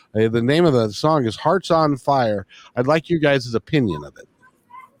 but the name of the song is Hearts on Fire. I'd like you guys' opinion of it.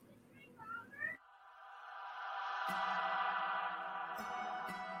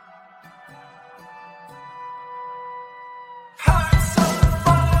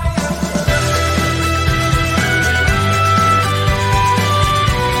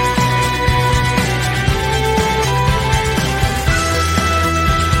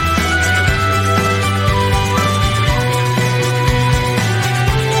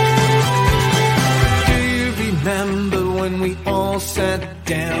 We all sat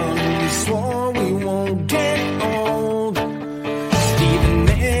down and we swore we won't get old. Stephen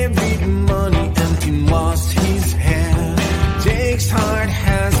every money and lost his hair. Jake's heart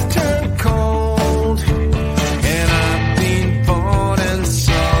has turned cold, and I've been bought and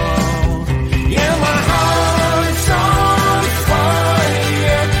sold. Yeah, my heart's on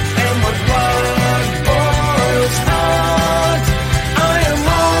fire, and my blood boils hot. I am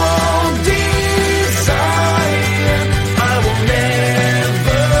all desire. I will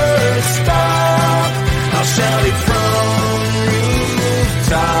never stop. I'll shout it from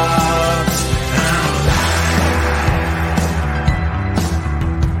rooftops.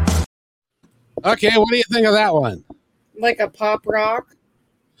 Okay, what do you think of that one? Like a pop rock.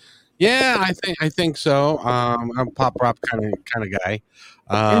 Yeah, I think so. I'm a pop rock kind of guy.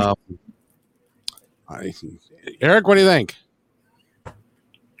 Eric, what do you think?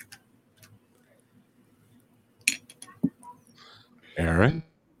 Eric?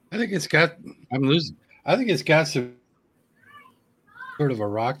 I think it's got some sort of a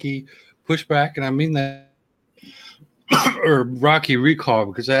rocky pushback, and I mean that, or rocky recall,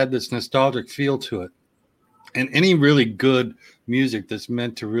 because I had this nostalgic feel to it. And any really good music that's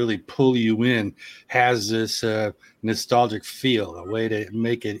meant to really pull you in has this nostalgic feel, a way to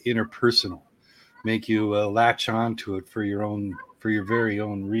make it interpersonal, make you latch onto it for your very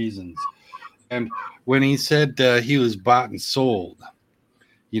own reasons. And when he said he was bought and sold,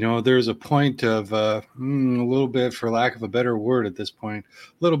 there's a point of a little bit, for lack of a better word at this point,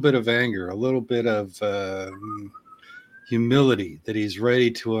 a little bit of anger, a little bit of humility that he's ready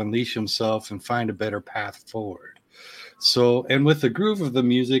to unleash himself and find a better path forward. So, and with the groove of the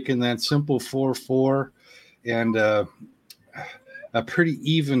music and that simple 4/4 and a pretty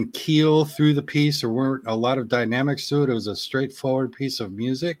even keel through the piece, there weren't a lot of dynamics to it. It was a straightforward piece of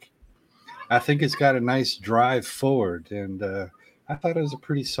music. I think it's got a nice drive forward, and I thought it was a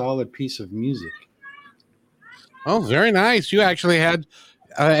pretty solid piece of music. Oh, very nice. You actually had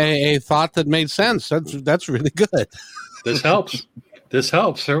a thought that made sense. That's really good. This helps.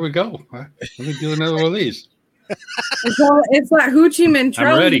 There we go. Let me do another one of these. It's that Hoochie Mantrelli.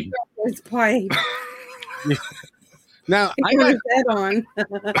 I'm ready. It's played. Now, I got his head on.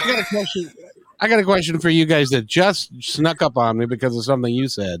 I got a question for you guys that just snuck up on me because of something you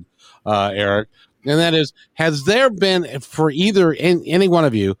said, Eric. And that is, has there been, for any one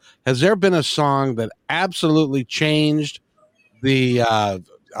of you, has there been a song that absolutely changed the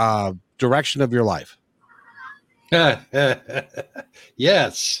direction of your life?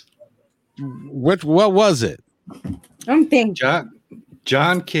 Yes. What was it? I'm thinking.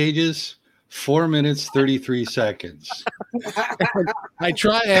 John Cage's 4 minutes 33 seconds. I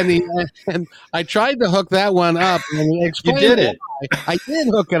tried and I tried to hook that one up. And you did it. I did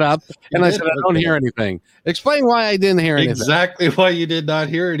hook it up, and I said I don't hear anything. Explain why I didn't hear anything. Exactly why you did not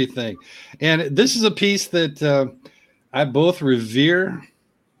hear anything. And this is a piece that I both revere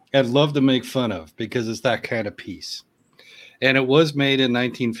and love to make fun of because it's that kind of piece. And it was made in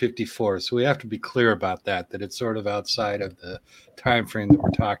 1954, so we have to be clear about that it's sort of outside of the time frame that we're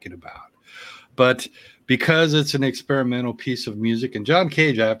talking about. But because it's an experimental piece of music, and John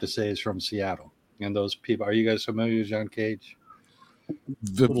Cage, I have to say, is from Seattle. And those people, are you guys familiar with John Cage?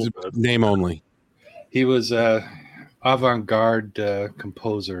 The name only. He was an avant-garde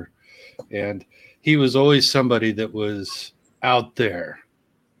composer, and he was always somebody that was out there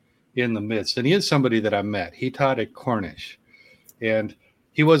in the midst. And he is somebody that I met. He taught at Cornish, and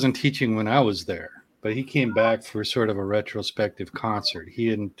he wasn't teaching when I was there, but he came back for sort of a retrospective concert. He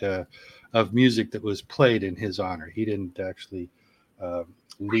didn't of music that was played in his honor. He didn't actually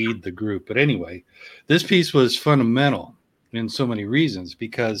lead the group. But anyway, this piece was fundamental in so many reasons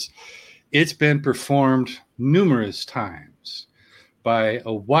because it's been performed numerous times by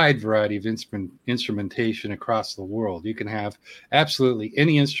a wide variety of instrumentation across the world. You can have absolutely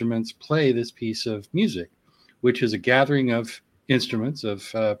any instruments play this piece of music, which is a gathering of instruments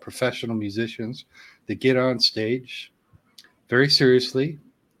of professional musicians that get on stage very seriously,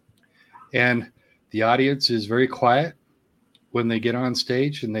 and the audience is very quiet when they get on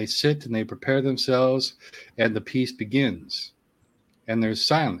stage, and they sit and they prepare themselves, and the piece begins, and there's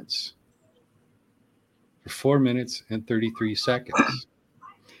silence for 4 minutes and 33 seconds.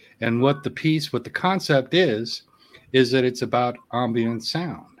 And what the concept is that it's about ambient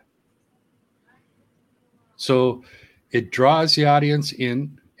sound. So it draws the audience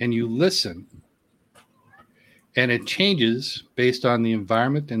in, and you listen, and it changes based on the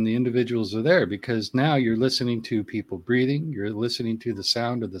environment and the individuals are there, because now you're listening to people breathing, you're listening to the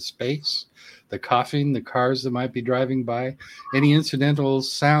sound of the space, the coughing, the cars that might be driving by, any incidental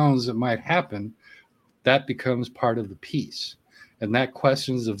sounds that might happen, that becomes part of the piece. And that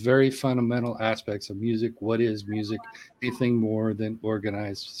questions the very fundamental aspects of music. What is music? Anything more than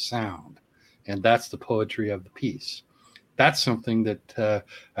organized sound. And that's the poetry of the piece. That's something that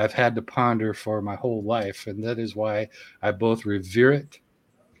I've had to ponder for my whole life. And that is why I both revere it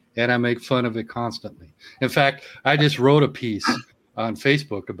and I make fun of it constantly. In fact, I just wrote a piece on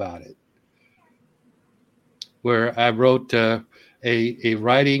Facebook about it, where I wrote a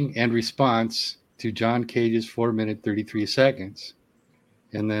writing and response to John Cage's 4 minute 33 seconds.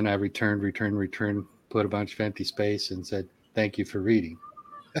 And then I returned, put a bunch of empty space and said, thank you for reading.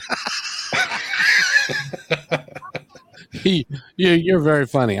 You're very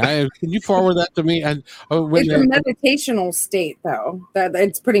funny. Can you forward that to me? It's a meditational state, though, that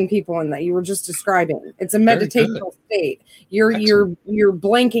it's putting people in that you were just describing. It's a meditational state. You're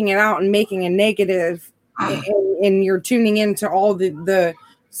blanking it out and making a negative, and you're tuning into all the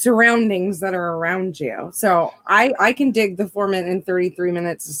surroundings that are around you. So I can dig the 4 minute and 33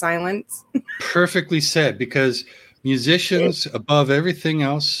 minutes of silence. Perfectly said, because musicians, above everything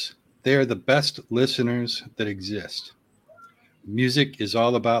else, they are the best listeners that exist. Music is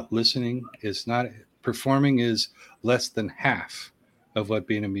all about listening. It's not performing is less than half of what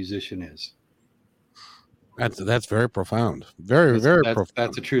being a musician is. That's very profound. Very profound.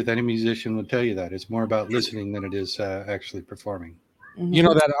 That's the truth. Any musician will tell you that. It's more about listening than it is actually performing. You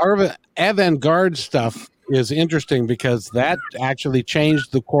know, that avant-garde stuff is interesting because that actually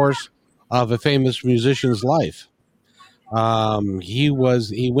changed the course of a famous musician's life. He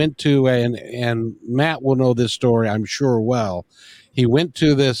went to, and Matt will know this story, I'm sure well. He went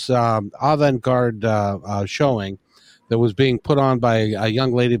to this avant-garde showing that was being put on by a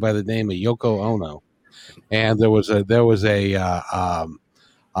young lady by the name of Yoko Ono, and there was a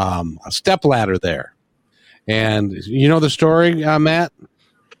stepladder there. And you know the story, Matt?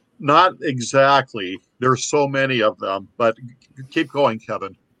 Not exactly. There's so many of them, but keep going,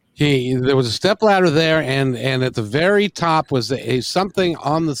 Kevin. There was a stepladder there, and at the very top was something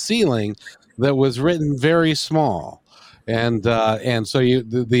on the ceiling that was written very small. And so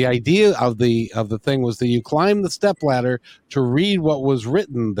the idea of the thing was that you climb the stepladder to read what was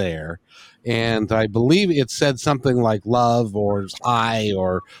written there, and I believe it said something like love or I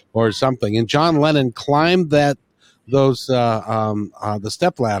or something. And John Lennon climbed the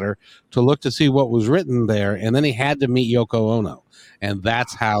stepladder to look to see what was written there, and then he had to meet Yoko Ono, and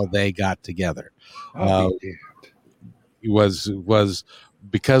that's how they got together. It was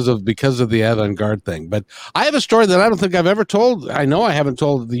because of the avant-garde thing. But I have a story that I don't think I've ever told. I know I haven't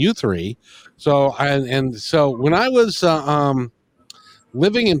told you three. So when I was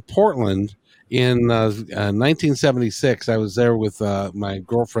living in Portland in 1976, I was there with my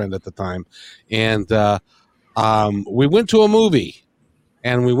girlfriend at the time, and we went to a movie.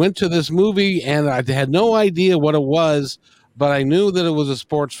 And we went to this movie, and I had no idea what it was, but I knew that it was a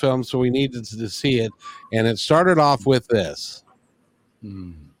sports film, so we needed to see it. And it started off with this.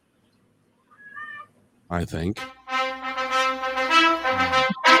 I think.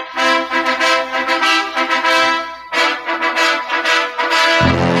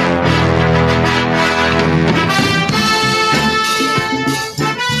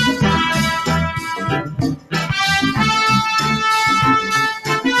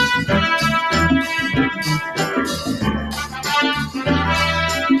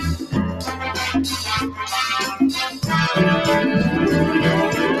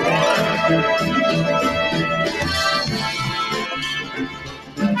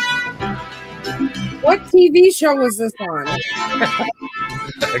 What TV show was this on?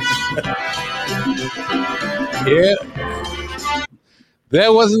 Yeah.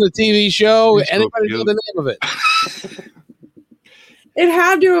 That wasn't a TV show. Anybody know the name of it? It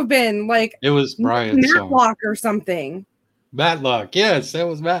had to have been like It was Brian's song. Matlock or something. Matlock. Yes, that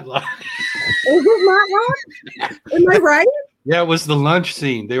was Matlock. Is it Matlock? Am I right? Yeah, it was the lunch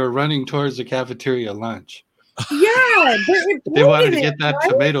scene. They were running towards the cafeteria lunch. Yeah. They wanted to get that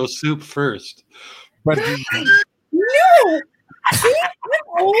tomato soup first. But no. See,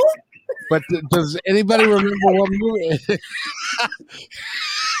 I'm old. But does anybody remember what movie?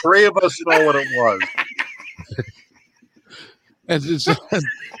 Three of us know what it was. So,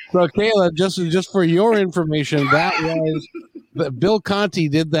 Kayla, just for your information, that was Bill Conti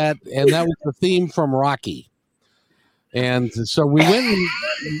did that, and that was the theme from Rocky. And so we went.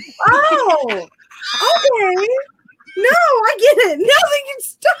 Oh, okay. No, I get it. Now they can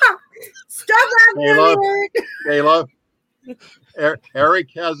stop. Stop that. Kayla, Eric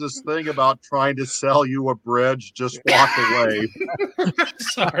has this thing about trying to sell you a bridge. Just walk away.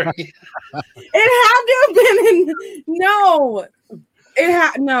 Sorry. It had to have been in. No,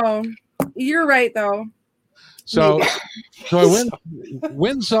 no. You're right though. So I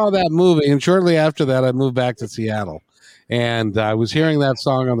went and saw that movie, and shortly after that, I moved back to Seattle. And I was hearing that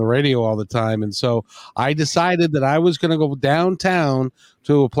song on the radio all the time. And so I decided that I was going to go downtown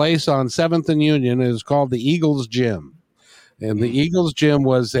to a place on 7th and Union. It was called the Eagles Gym. And the Eagles Gym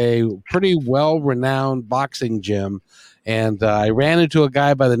was a pretty well-renowned boxing gym. And I ran into a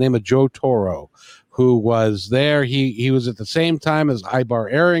guy by the name of Joe Toro, who was there. He was at the same time as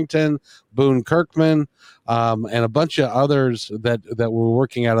Ibar Arrington, Boone Kirkman, and a bunch of others that were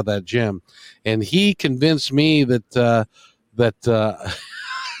working out of that gym. And he convinced me that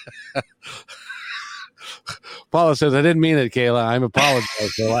Paula says, I didn't mean it, Kayla. I'm apologizing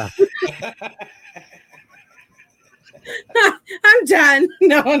for laughing. I'm done.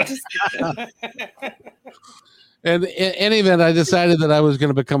 No, I'm just. And in any event, I decided that I was going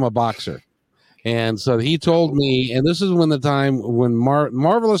to become a boxer. And so he told me, and this is when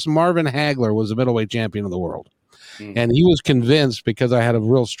Marvelous Marvin Hagler was the middleweight champion of the world. And he was convinced, because I had a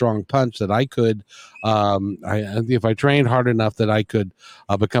real strong punch, that I could, if I trained hard enough, that I could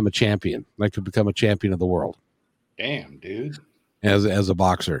become a champion. I could become a champion of the world. Damn, dude. As a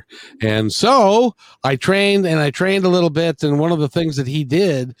boxer. And so I trained a little bit. And one of the things that he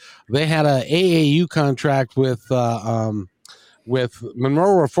did, they had a AAU contract with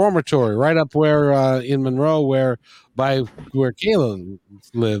Monroe Reformatory, right up where in Monroe, where Kayla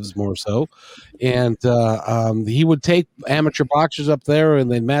lives more so. And he would take amateur boxers up there,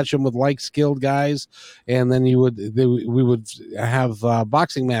 and they'd match them with skilled guys, and then we would have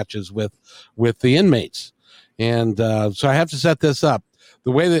boxing matches with the inmates. And so I have to set this up.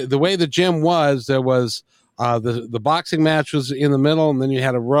 The way the gym was, there was the boxing match was in the middle, and then you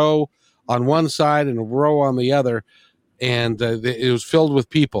had a row on one side and a row on the other. And it was filled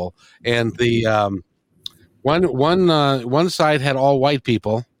with people, and the one side had all white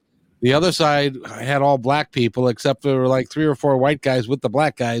people, The other side had all black people, except there were like 3 or 4 white guys with the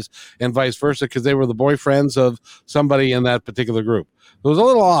black guys, and vice versa, because they were the boyfriends of somebody in that particular group. It was a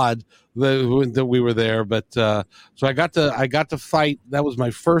little odd that we were there, but so I got to fight. That was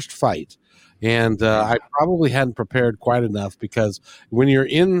my first fight, and I probably hadn't prepared quite enough, because when you're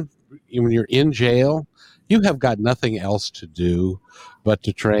in jail, you have got nothing else to do but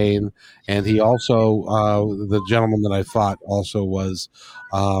to train. And he also, the gentleman that I fought, also was,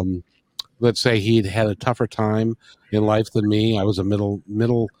 let's say he'd had a tougher time in life than me. I was a middle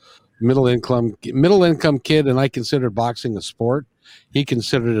income kid, and I considered boxing a sport. He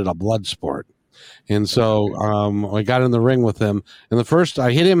considered it a blood sport. And so I got in the ring with him, and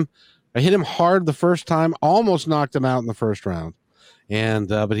I hit him hard the first time, almost knocked him out in the first round, and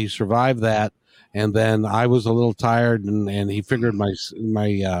but he survived that. And then I was a little tired, and he figured my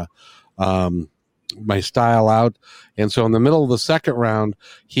style out. And so in the middle of the second round,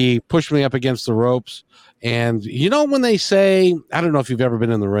 he pushed me up against the ropes. And you know, when they say, I don't know if you've ever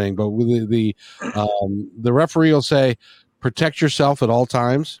been in the ring, but the referee will say, protect yourself at all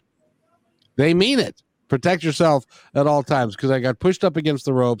times. They mean it. Protect yourself at all times, because I got pushed up against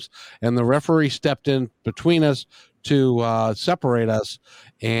the ropes, and the referee stepped in between us to separate us,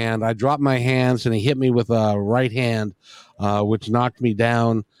 and I dropped my hands, and he hit me with a right hand, which knocked me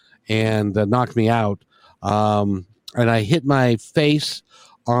down and knocked me out. And I hit my face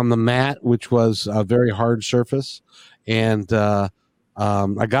on the mat, which was a very hard surface, and I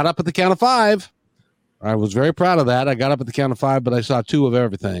got up at the count of 5. I was very proud of that. I got up at the count of 5, but I saw 2 of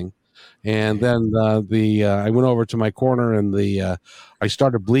everything. And then I went over to my corner, and I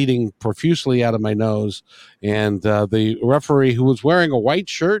started bleeding profusely out of my nose. And the referee, who was wearing a white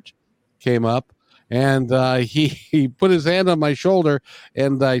shirt, came up, and he put his hand on my shoulder,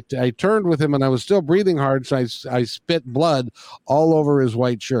 and I turned with him, and I was still breathing hard, so I spit blood all over his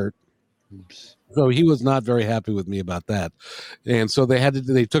white shirt. Oops. So he was not very happy with me about that. And so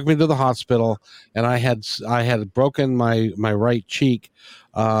they took me to the hospital, and I had broken my right cheek.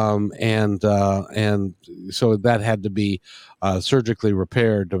 And so that had to be surgically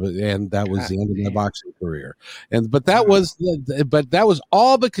repaired, and that was the end of my boxing career. But that was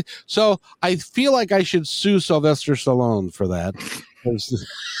all because. So I feel like I should sue Sylvester Stallone for that.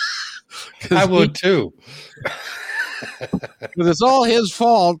 I would too. Because it's all his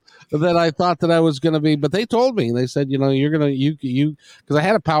fault that I thought that I was going to be. But they told me, they said, you're going to because I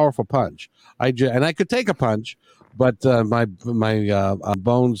had a powerful punch. And I could take a punch, but my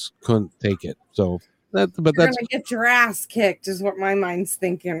bones couldn't take it. So that's going to get your ass kicked is what my mind's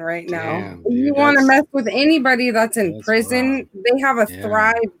thinking right now. Damn, dude, you want to mess with anybody that's in prison, they have a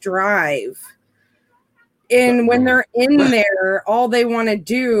Thrive drive. And when they're in there, all they want to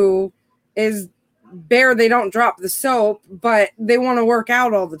do is they don't drop the soap, but they want to work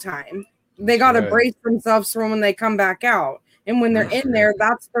out all the time. They got to brace themselves for when they come back out. And when they're in there,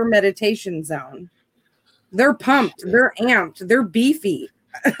 that's their meditation zone. They're pumped. They're amped. They're beefy.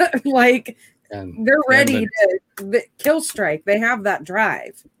 They're ready to kill strike. They have that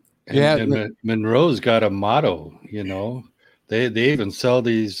drive. And Monroe's got a motto, They even sell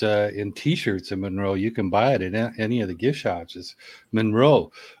these in T-shirts in Monroe. You can buy it in any of the gift shops. It's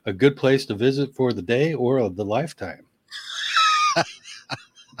Monroe, a good place to visit for the day or of the lifetime.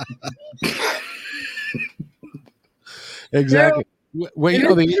 Exactly.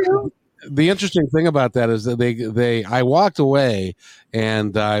 Well, the interesting thing about that is that I walked away,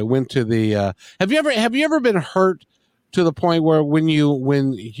 and I went to the. Have you ever been hurt to the point where when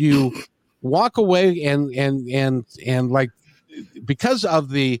you walk away and like, because of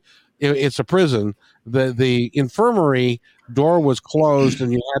it's a prison, the infirmary door was closed,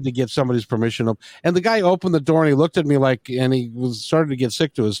 and you had to get somebody's permission. And the guy opened the door, and he looked at me and he was starting to get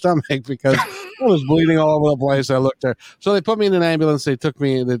sick to his stomach because I was bleeding all over the place. I looked there, so they put me in an ambulance. They took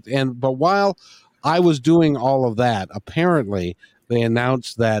me, but while I was doing all of that, apparently they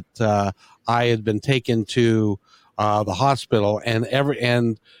announced that I had been taken to the hospital,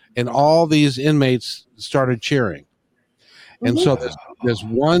 and all these inmates started cheering. And so there's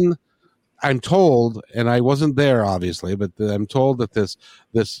one, I'm told, and I wasn't there obviously, but I'm told that this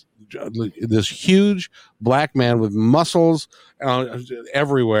huge black man with muscles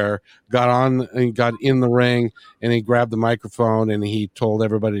everywhere got in the ring, and he grabbed the microphone, and he told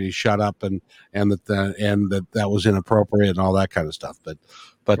everybody to shut up, and that was inappropriate and all that kind of stuff. But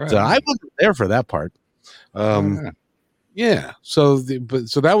I wasn't there for that part. Yeah. So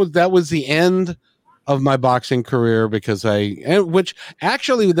that was the end of my boxing career, because which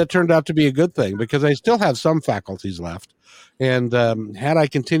actually that turned out to be a good thing, because I still have some faculties left, and had I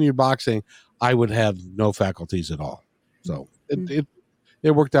continued boxing, I would have no faculties at all. So it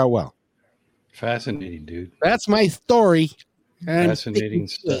worked out well. Fascinating, dude. That's my story. And Fascinating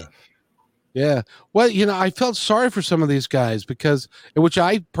stuff. Yeah. Well, I felt sorry for some of these guys because, which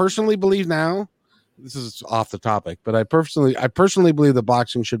I personally believe now, this is off the topic, but I personally believe that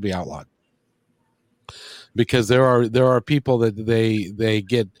boxing should be outlawed. Because there are people that they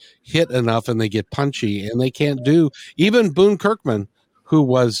get hit enough and they get punchy and they can't do. Even Boone Kirkman, who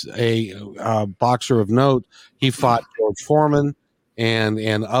was a boxer of note, he fought George Foreman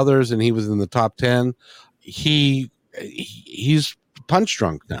and others, and he was in the top 10. He's punch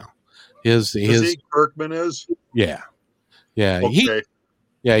drunk now. His Kirkman is? Yeah. Okay.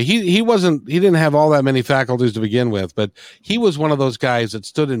 He didn't have all that many faculties to begin with, but he was one of those guys that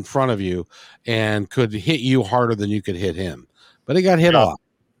stood in front of you and could hit you harder than you could hit him. But he got hit off.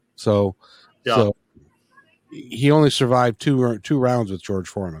 So he only survived two rounds with George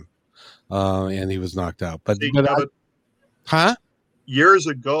Foreman. And he was knocked out. Years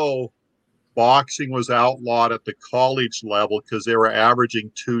ago, boxing was outlawed at the college level because they were averaging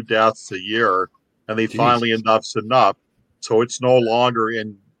 2 deaths a year, and they finally enough's enough. So it's no longer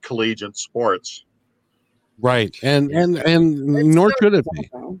in collegiate sports. Right. And nor should it be.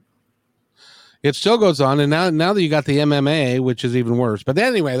 It still goes on. And now that you got the MMA, which is even worse. But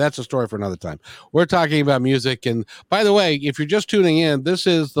anyway, that's a story for another time. We're talking about music. And by the way, if you're just tuning in, this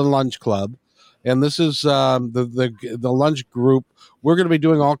is the Lunch Club. And this is the Lunch Group. We're going to be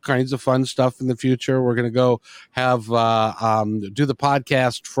doing all kinds of fun stuff in the future. We're going to go have do the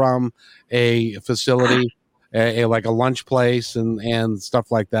podcast from a facility. Like a lunch place and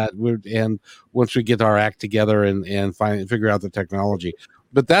stuff like that. And once we get our act together and figure out the technology,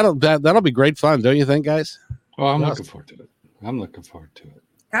 but that'll be great fun, don't you think, guys? Oh, I'm looking forward to it.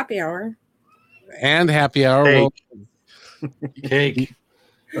 Happy hour. And happy hour. Cake.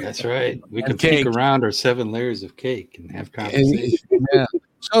 That's right. We can peek around our 7 layers of cake and have conversation. Yeah.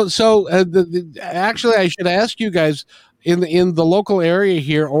 So actually, I should ask you guys. In the local area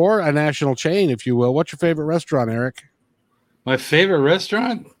here, or a national chain, if you will, what's your favorite restaurant, Eric? My favorite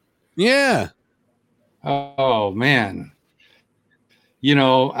restaurant? Yeah. Oh man.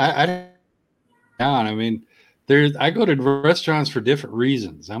 I mean, I go to restaurants for different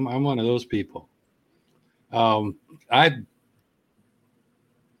reasons. I'm one of those people. If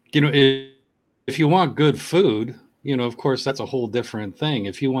you want good food, of course, that's a whole different thing.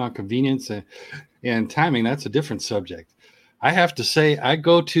 If you want convenience and timing, that's a different subject. I have to say, I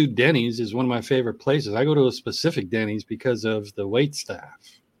go to Denny's is one of my favorite places. I go to a specific Denny's because of the wait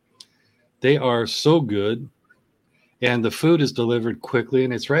staff. They are so good, and the food is delivered quickly,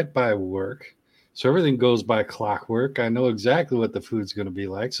 and it's right by work. So everything goes by clockwork. I know exactly what the food's going to be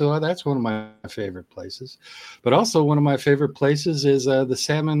like. So that's one of my favorite places. But also one of my favorite places is the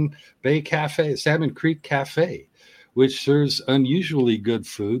Salmon Creek Cafe, which serves unusually good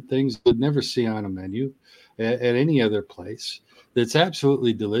food, things you'd never see on a menu at any other place. That's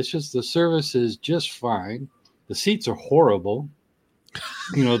absolutely delicious. The service is just fine. The seats are horrible.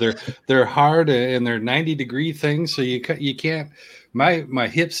 They're hard and they're 90-degree things, so you can't. My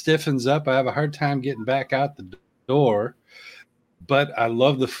hip stiffens up. I have a hard time getting back out the door. But I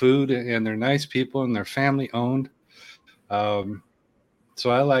love the food, and they're nice people, and they're family owned. So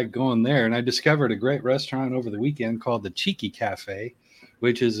I like going there. And I discovered a great restaurant over the weekend called the Cheeky Cafe,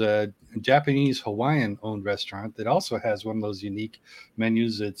 which is a Japanese Hawaiian owned restaurant that also has one of those unique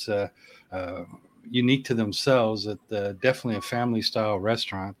menus. It's unique to themselves. Definitely a family style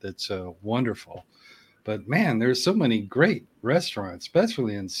restaurant that's wonderful. But man, there's so many great restaurants,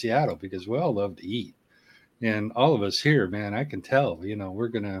 especially in Seattle, because we all love to eat. And all of us here, man, I can tell, we're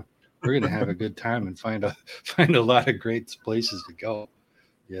gonna have a good time and find a lot of great places to go.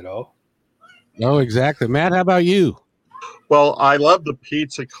 No, exactly. Matt, how about you? Well, I love the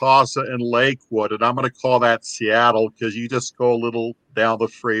Pizza Casa in Lakewood, and I'm going to call that Seattle because you just go a little down the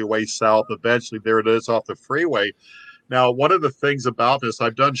freeway south. Eventually, there it is off the freeway. Now, one of the things about this,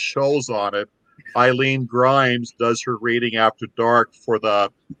 I've done shows on it. Eileen Grimes does her reading after dark for the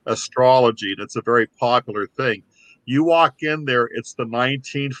astrology, and it's a very popular thing. You walk in there, it's the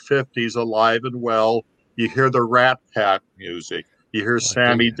 1950s alive and well. You hear the Rat Pack music. You hear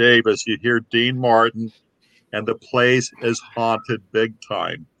Sammy Davis. You hear Dean Martin. And the place is haunted big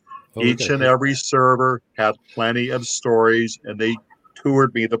time. Each and every server had plenty of stories, and they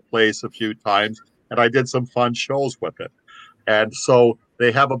toured me the place a few times, and I did some fun shows with it. And so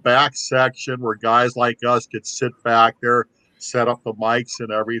they have a back section where guys like us could sit back there, set up the mics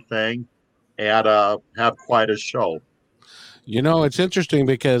and everything, and have quite a show. It's interesting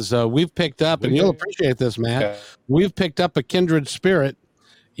because we've picked up, and you'll appreciate this, Matt, we've picked up a kindred spirit.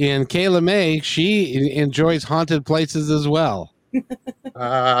 In Kayla May, she enjoys haunted places as well.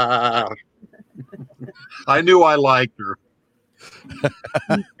 I knew I liked her.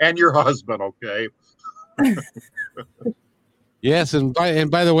 And your husband, okay? Yes, and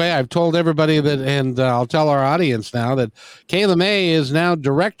by the way, I've told everybody that, and I'll tell our audience now that Kayla May is now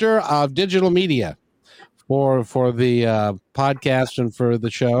director of digital media for the podcast and for the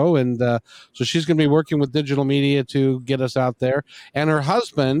show, and so she's going to be working with digital media to get us out there. And her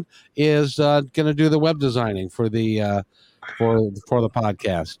husband is going to do the web designing for the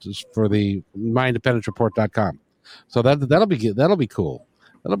podcast, for the MyIndependenceReport.com. So that'll be good. That'll be cool.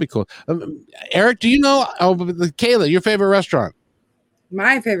 That'll be cool. Eric, do you know, Kayla, your favorite restaurant?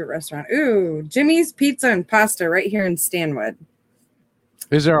 My favorite restaurant. Ooh, Jimmy's Pizza and Pasta right here in Stanwood.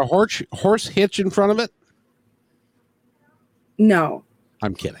 Is there a horse hitch in front of it? No.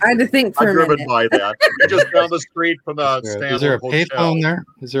 I'm kidding. I had to think for I've a driven minute. by that. Just down the street from the Stanwood Is there a Hotel. payphone there?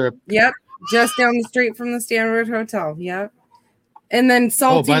 Is there a Yep, just down the street from the Stanwood Hotel. Yep. And then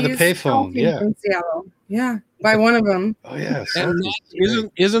Salty's. by the payphone, yeah. In Seattle. Yeah, by one of them. Oh yeah. And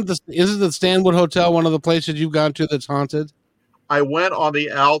isn't the Stanwood Hotel one of the places you've gone to that's haunted? I went on the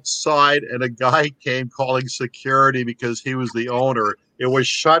outside and a guy came calling security because he was the owner. It was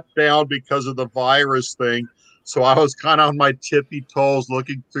shut down because of the virus thing. So I was kind of on my tippy toes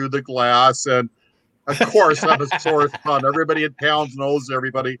looking through the glass. And of course, I'm a sore thumb. Everybody in town knows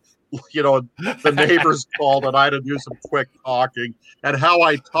everybody. You know, the neighbors called and I had to do some quick talking. And how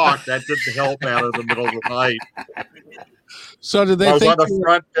I talked, that didn't help out in the middle of the night. So did they I was think on the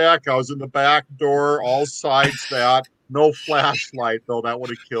front deck. I was in the back door, all sides that. No flashlight, though. That would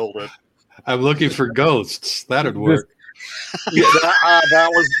have killed it. I'm looking for ghosts. That'd work. Yeah, that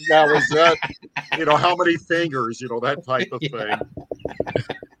was it. You know, how many fingers? You know, that type of thing.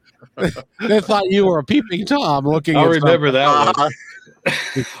 they thought you were a peeping Tom looking I'll at remember something. that one.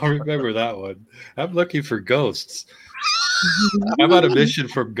 I'll remember that one. I'm looking for ghosts. I'm on a mission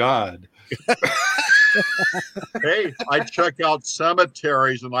from God. Hey, I check out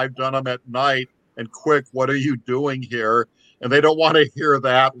cemeteries, and I've done them at night. And quick, what are you doing here? And they don't want to hear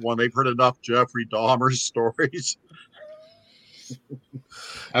that one. They've heard enough Jeffrey Dahmer stories.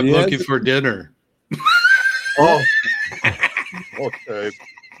 I'm looking for dinner. Oh, okay.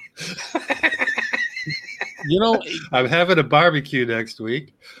 You know, I'm having a barbecue next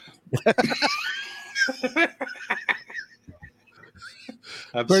week.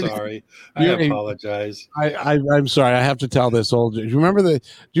 I'm sorry. I apologize. I'm sorry. I have to tell this old. Do you remember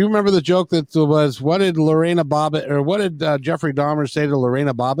the joke that was, what did Lorena Bobbitt, or what did Jeffrey Dahmer say to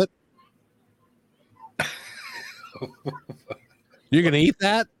Lorena Bobbitt? You're going to eat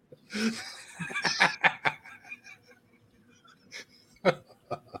that?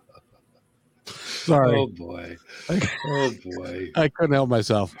 Sorry. Oh boy. Oh boy. I couldn't help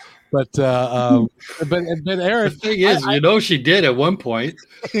myself. But Eric, The thing is, you know, she did at one point.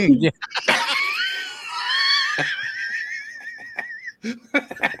 Yeah.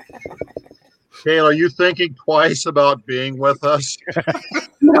 Kayla, are you thinking twice about being with us?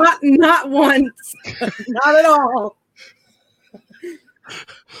 Not once. Not at all.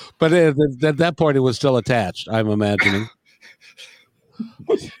 But at that point, it was still attached, I'm imagining.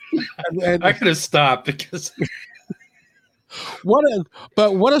 And I could have stopped because what a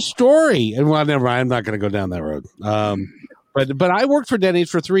story. And well, never mind, I'm not going to go down that road. But I worked for Denny's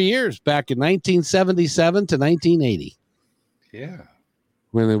for 3 years back in 1977 to 1980. yeah.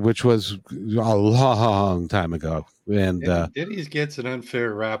 Which was a long time ago. And Denny's gets an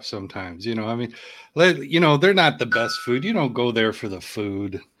unfair rap sometimes. You know, I mean, you know, they're not the best food. You don't go there for the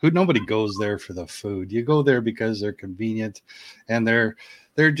food. Nobody goes there for the food. You go there because they're convenient, and they're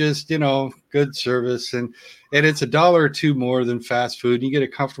just, you know, good service, and it's $1 or $2 more than fast food. And you get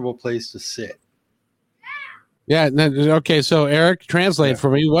a comfortable place to sit. yeah. Okay. So Eric, translate for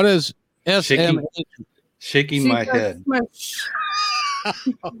me. What is SMH? Shaking my head.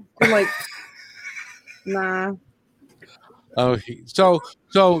 Like, nah. Oh, so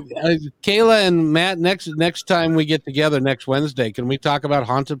Kayla and Matt, next time we get together next Wednesday, can we talk about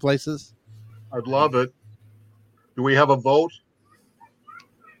haunted places? I'd love it. Do we have a vote?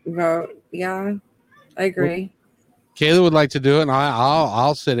 Vote. Yeah, I agree. Kayla would like to do it, and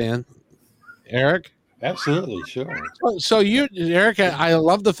I'll sit in. Eric? Absolutely, sure. So Eric, I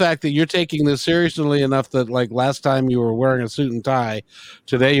love the fact that you're taking this seriously enough that, like, last time you were wearing a suit and tie,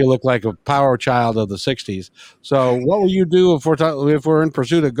 today you look like a power child of the 60s. So what will you do if we're in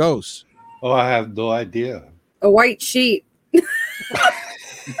pursuit of ghosts? Oh, I have no idea. A white sheet. The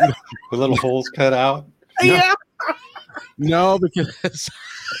little holes cut out. Yeah. No, because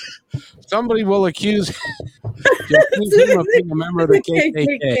somebody will accuse him of being a member of the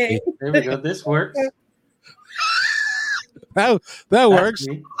KKK. There we go. This works. That works.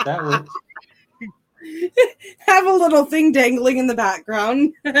 That works. Have a little thing dangling in the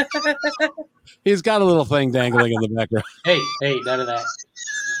background. He's got a little thing dangling in the background. Hey, none of that.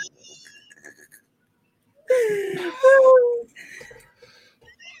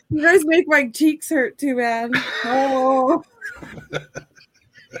 You guys make my cheeks hurt too bad. Oh.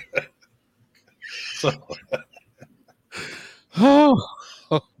 Oh.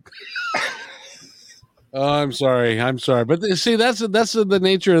 Oh, I'm sorry. But see, that's the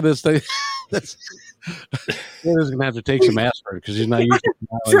nature of this thing. We're gonna have to take some aspirin because he's not used to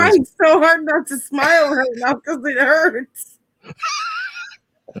I'm trying so hard not to smile right now because it hurts.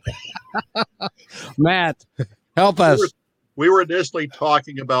 Matt, help us. We were initially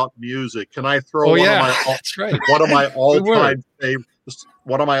talking about music. Can I throw Oh, yeah, that's right. one of my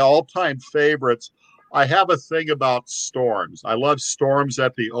all-time favorites? I have a thing about storms. I love storms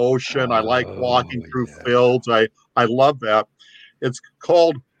at the ocean. I like walking through fields. I love that. It's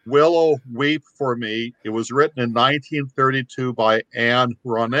called Willow Weep for Me. It was written in 1932 by Anne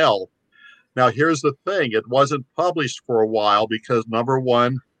Ronell. Now, here's the thing. It wasn't published for a while because, number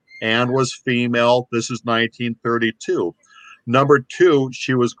one, Anne was female. This is 1932. Number two,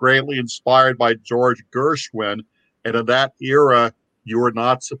 she was greatly inspired by George Gershwin. And in that era, you were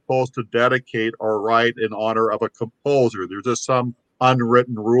not supposed to dedicate or write in honor of a composer. There's just some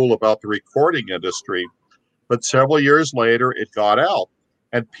unwritten rule about the recording industry. But several years later, it got out.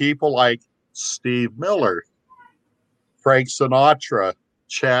 And people like Steve Miller, Frank Sinatra,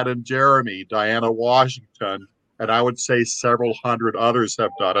 Chad and Jeremy, Diana Washington, and I would say several hundred others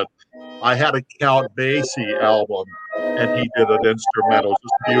have done it. I had a Count Basie album, and he did an instrumental.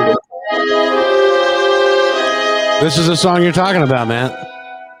 Just beautiful. This is the song you're talking about, man.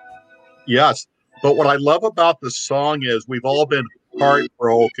 Yes. But what I love about the song is we've all been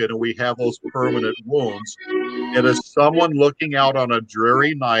heartbroken and we have those permanent wounds. It is someone looking out on a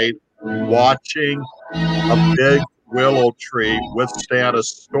dreary night, watching a big willow tree withstand a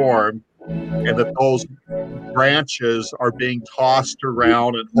storm, and that those branches are being tossed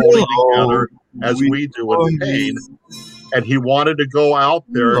around and holding together as we do in pain. And he wanted to go out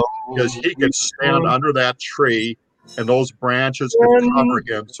there because he could stand under that tree and those branches could cover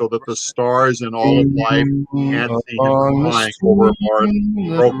him so that the stars in all of life can't see him flying over a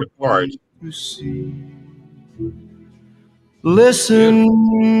broken heart.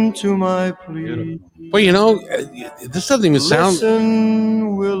 Listen to my plea. Well, you know, this doesn't even sound.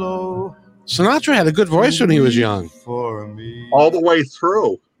 Listen, Willow, Sinatra had a good voice when he was young. for me. All the way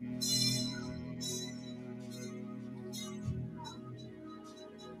through.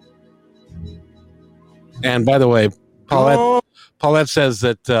 And by the way, Paulette says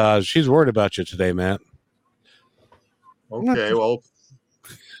that she's worried about you today, Matt. Okay, well,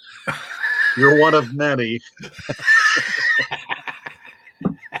 you're one of many.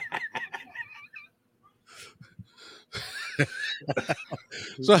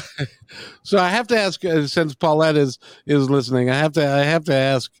 So I have to ask, since Paulette is listening, I have to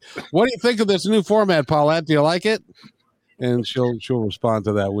ask, what do you think of this new format, Paulette? Do you like it? And she'll respond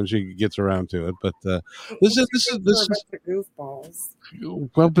to that when she gets around to it. But this is goofballs.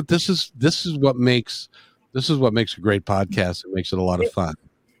 Well, but this is what makes a great podcast. It makes it a lot of fun.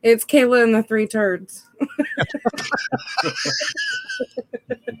 It's Kayla and the Three Turds.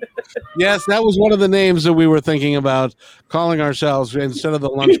 Yes, that was one of the names that we were thinking about calling ourselves instead of the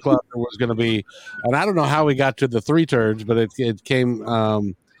Lunch Club. It was going to be, and I don't know how we got to the Three Turds, but it came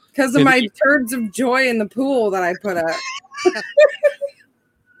because of my turds of joy in the pool that I put up.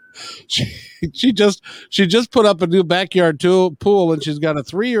 She just put up a new backyard pool, and she's got a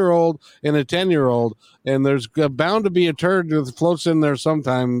 3-year-old and a 10-year-old, and there's bound to be a turd that floats in there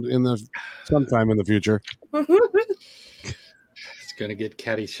sometime in the future. It's gonna get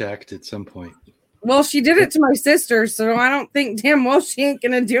caddyshacked at some point. Well, she did it to my sister, so I don't think damn well she ain't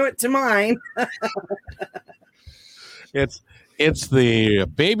gonna do it to mine. It's the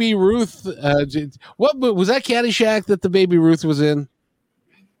Baby Ruth. What was that Caddyshack that the Baby Ruth was in?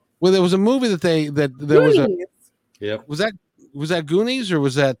 Well, there was a movie that there was a. Yep. Was that Goonies or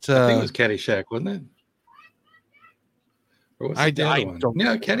was that? I think it was Caddyshack, wasn't it? Or was it the other one?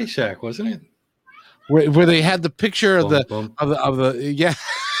 Yeah, Caddyshack, wasn't it? Where they had the picture of the yeah.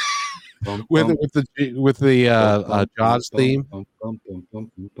 with the Jaws theme.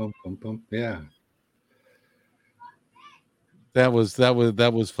 Yeah. That was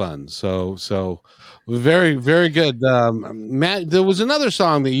fun. So very, very good. Matt, there was another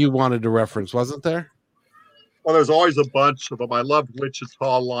song that you wanted to reference, wasn't there? Well, there's always a bunch of them. I loved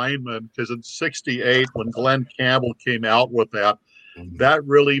Wichita Lineman because in '68, when Glenn Campbell came out with that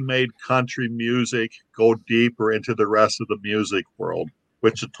really made country music go deeper into the rest of the music world.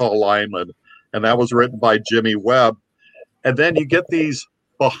 Wichita Lineman. and that was written by Jimmy Webb. And then you get these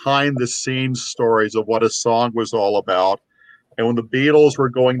behind the scenes stories of what a song was all about. And when the Beatles were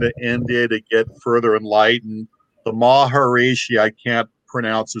going to India to get further enlightened, the Maharishi, I can't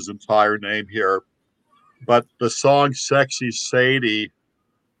pronounce his entire name here, but the song Sexy Sadie,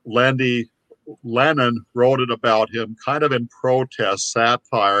 Lennon wrote it about him kind of in protest,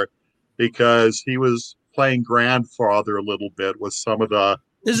 satire, because he was playing grandfather a little bit with some of the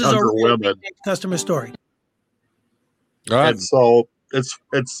younger women. Customer story. And so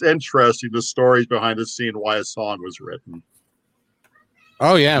it's interesting, the stories behind the scene, why a song was written.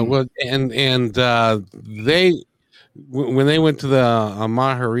 Oh yeah, well, and they when they went to the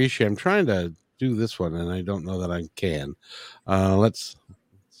Maharishi, I'm trying to do this one, and I don't know that I can. Let's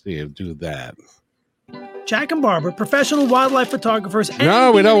see if do that. Jack and Barbara, professional wildlife photographers. And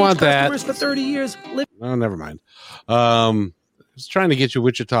No, we don't want that. For 30 years. No, never mind. Just trying to get you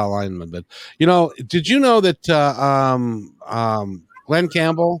Wichita lineman, but did you know that Glenn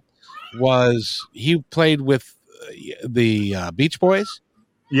Campbell he played with the Beach Boys?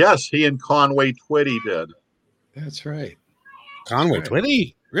 Yes, he and Conway Twitty did. That's right. Conway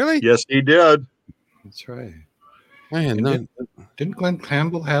Twitty? Really? Yes, he did. That's right. Man, didn't Glenn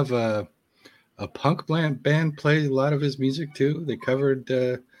Campbell have a punk band play a lot of his music too? They covered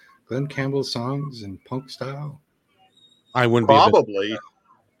Glenn Campbell's songs in punk style. I wouldn't probably.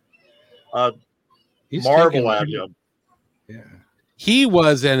 Marvel at him. Yeah, he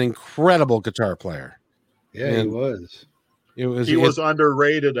was an incredible guitar player. Yeah, he was. He was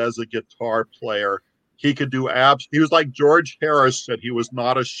underrated as a guitar player. He could do abs. He was like George Harrison. He was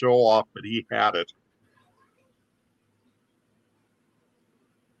not a show off, but he had it.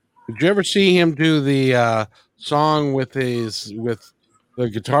 Did you ever see him do the song with the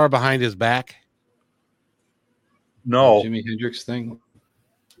guitar behind his back? No. Jimi Hendrix thing.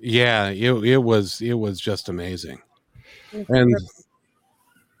 Yeah, it was just amazing. And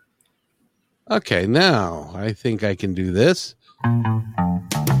okay, now I think I can do this. There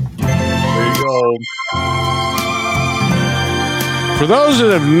you go. For those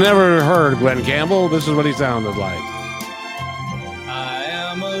that have never heard Glenn Campbell, this is what he sounded like. I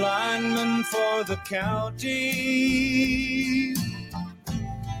am a lineman for the county,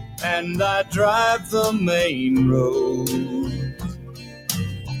 and I drive the main road,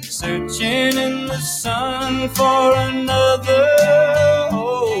 searching in the sun for another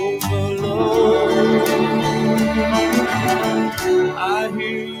overload. I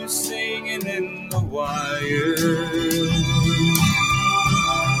hear you singing in the wire,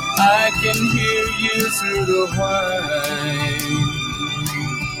 I can hear you through the whine,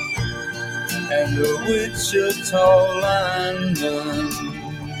 and the Wichita lineman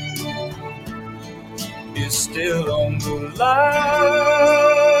is still on the line.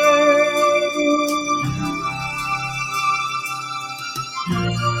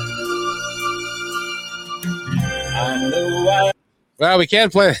 I know Well, we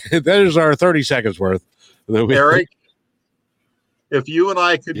can't play. There's our 30 seconds worth. Eric, if you and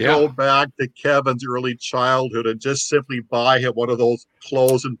I could go back to Kevin's early childhood and just simply buy him one of those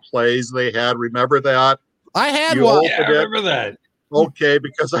close and plays they had, remember that? I had one. Yeah, I remember that. Okay,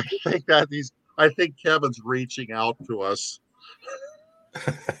 because I think Kevin's reaching out to us.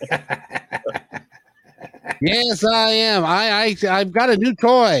 Yes, I am. I've got a new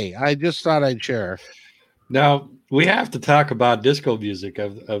toy. I just thought I'd share. Now we have to talk about disco music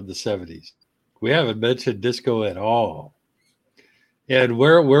of the 70s. We haven't mentioned disco at all. And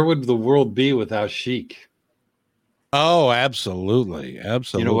where would the world be without Chic? Oh, absolutely.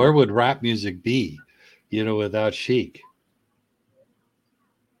 Absolutely. Where would rap music be, without Chic?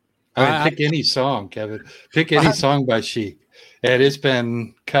 Pick any song, Kevin. Pick any song by Chic. And it's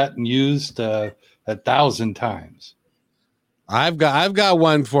been cut and used 1,000 times. I've got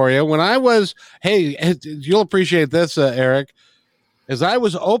one for you. When I was, you'll appreciate this, Eric. As I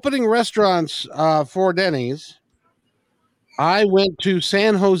was opening restaurants for Denny's, I went to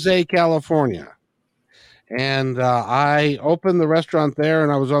San Jose, California, and I opened the restaurant there,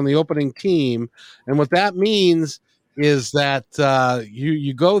 and I was on the opening team. And what that means is that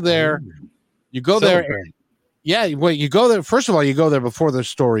you go there, there. Yeah, well, you go there. First of all, you go there before the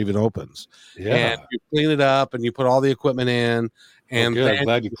store even opens. Yeah, and you clean it up, and you put all the equipment in. And good. I'm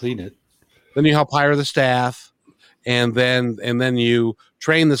glad you clean it. Then you help hire the staff, and then you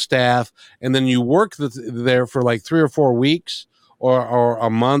train the staff, and then you work there for like 3 or 4 weeks, or a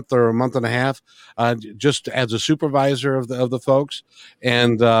month or a month and a half, just as a supervisor of the folks.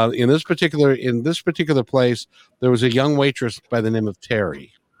 And in this particular place, there was a young waitress by the name of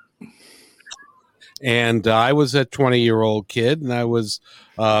Terry. And I was a 20-year-old kid, and I was,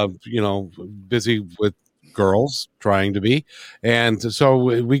 busy with girls, trying to be. And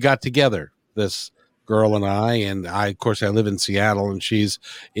so we got together, this girl and I, of course, I live in Seattle and she's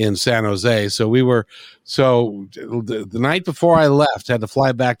in San Jose. So the night before I left, had to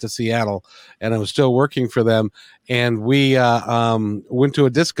fly back to Seattle, and I was still working for them. And we went to a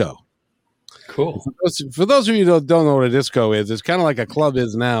disco. Cool. For those of you who don't know what a disco is, it's kind of like a club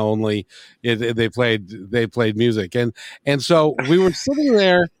is now, only they played music, and so we were sitting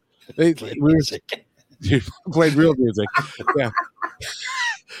there. We played real music, yeah.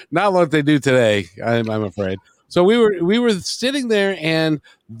 Not what they do today, I'm afraid. So we were sitting there, and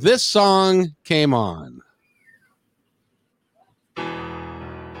this song came on.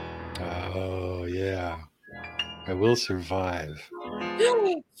 Oh yeah, I Will Survive.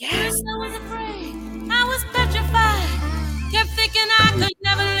 Yes, I was afraid. I was petrified. Kept thinking I could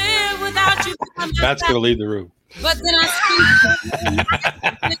never live without you. That's gonna leave the room. But then I see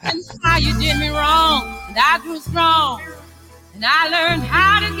how you did me wrong, and I grew strong, and I learned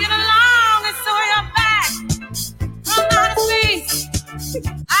how to get along. And so you're back from outer space.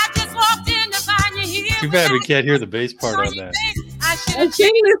 I just walked in to find you here. Too bad we can't hear the bass part on that. I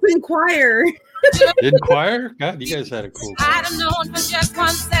sang this in choir. In choir? God, you guys had a cool choir. I'd have known for just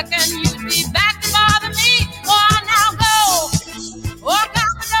 1 second you'd be back to bother me. Oh, now go. Walk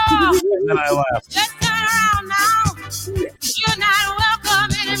out the door. And then I left. Just turn around now. You're not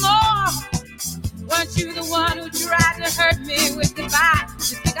welcome anymore. Weren't you the one who tried to hurt me with goodbye?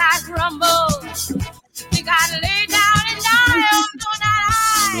 You think I'd crumble? You think I'd lay down and die? Oh, no, not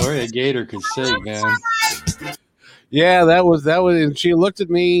I. Gloria Gaynor could sing, man. Yeah, that was, and she looked at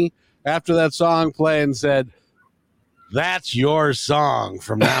me after that song played and said, "That's your song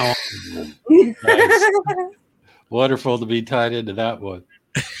from now on." Nice. Wonderful to be tied into that one.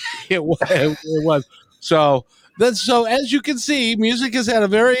 It was. So as you can see, music has had a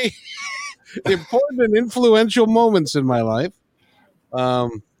very important and influential moments in my life.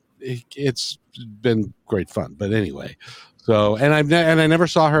 It's been great fun, but anyway. So and I never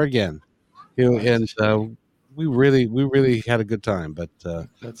saw her again. We really had a good time, but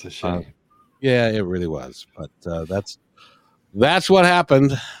that's a shame. Yeah, it really was. But that's what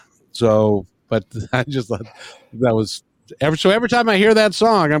happened. So, but I just thought that was every time I hear that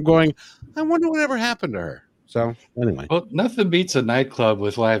song, I'm going, I wonder what ever happened to her. So anyway, well, nothing beats a nightclub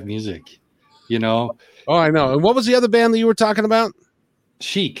with live music, you know. Oh, I know. And what was the other band that you were talking about?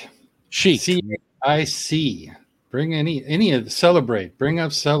 Chic. CIC. Bring any of Celebrate. Bring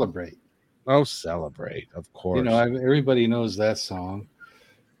up Celebrate. Oh, Celebrate, of course. You know, everybody knows that song.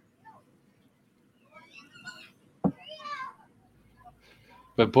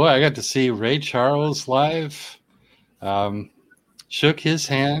 But boy, I got to see Ray Charles live. Shook his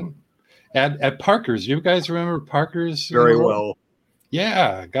hand at Parker's. You guys remember Parker's? Very well.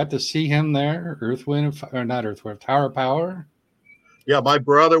 Yeah, got to see him there. Tower of Power. Yeah, my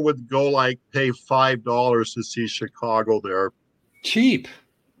brother would go pay $5 to see Chicago there. Cheap.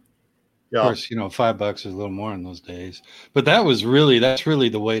 Yeah. Of course, $5 is a little more in those days. But that's really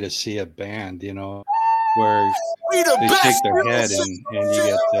the way to see a band, where they shake their head and you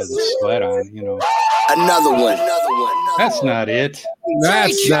get the sweat on, Another one. That's not it.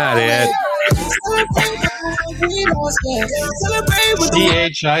 That's not it.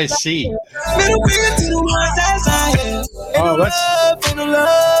 CHIC.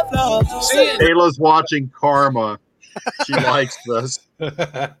 Kayla's watching Karma. She likes this.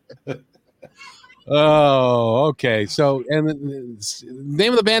 Oh, okay. So, and the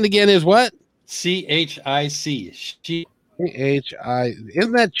name of the band again is what? CHIC.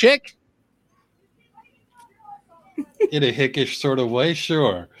 Isn't that Chick? In a hickish sort of way,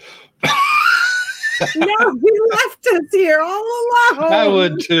 sure. No, he left us here all alone. I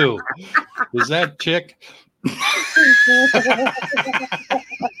would too. Is that Chick?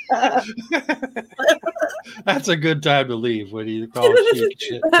 That's a good time to leave when you call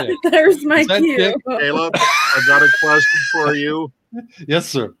Chick. There's my cue. Caleb, I got a question for you. Yes,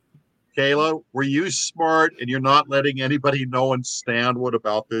 sir. Kayla, were you smart and you're not letting anybody know in Stanwood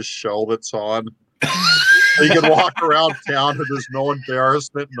about this show that's on? So you can walk around town and there's no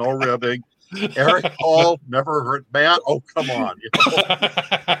embarrassment, no ribbing. Eric Paul never heard Matt. Oh, come on.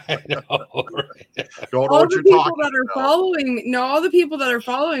 Don't know All what the you're people talking that are about. all the people that are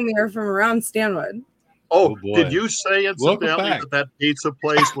following me are from around Stanwood. Oh, boy. did you say incidentally back. that pizza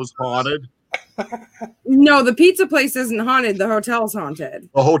place was haunted? No, the pizza place isn't haunted. The hotel's haunted.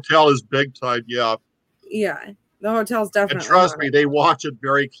 The hotel is big time, yeah. Yeah, the hotel's definitely And trust haunted. me, they watch it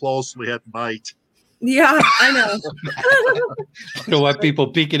very closely at night. Yeah, I know. You don't want people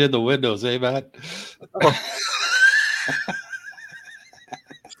peeking in the windows, eh, Matt?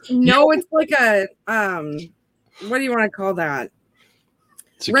 No, it's like a what do you want to call that?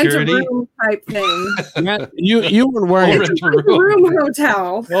 Security? Rent a room type thing. You weren't wearing Rent a Room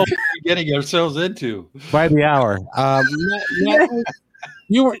hotel. What are we getting ourselves into? by the hour.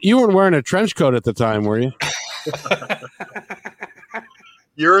 You weren't wearing a trench coat at the time, were you?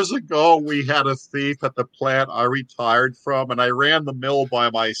 Years ago, we had a thief at the plant I retired from, and I ran the mill by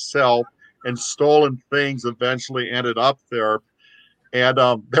myself, and stolen things eventually ended up there. And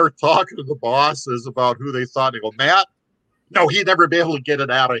they're talking to the bosses about who they thought. They go, Matt, no, he'd never be able to get it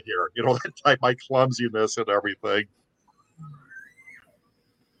out of here. You know, that type, my clumsiness and everything.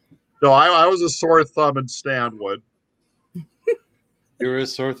 No, I was a sore thumb in Stanwood. You were a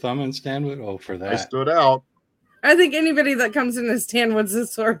sore thumb in Stanwood? Oh, for that. I stood out. I think anybody that comes into Stanwood's a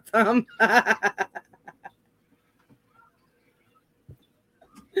sore thumb.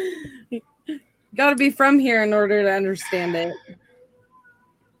 Got to be from here in order to understand it.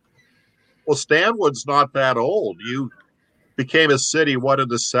 Well, Stanwood's not that old. You became a city, what, in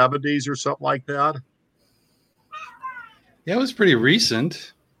the 70s or something like that? Yeah, it was pretty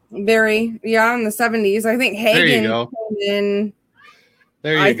recent. Very, yeah, in the 70s. I think There you Hagen go. came in.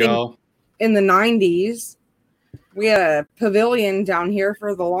 There you I think go. in the 90s. We had a pavilion down here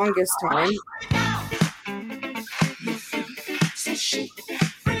for the longest time.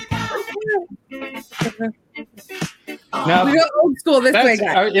 Now, We go old school this way,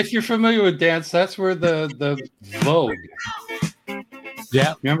 guys. if you're familiar with dance, that's where the Vogue.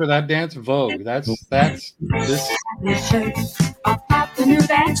 Yeah. Remember that dance? Vogue. That's this. About the new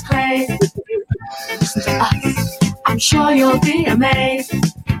dance craze. Listen to us. I'm sure you'll be amazed.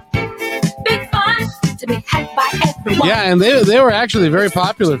 Big fun to be had by everyone. Yeah, and they were actually very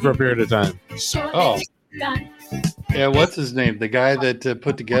popular for a period of time. Oh. Yeah, what's his name? The guy that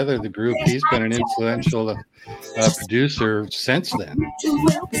put together the group. He's been an influential producer since then.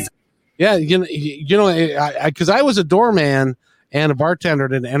 Yeah, because I was a doorman and a bartender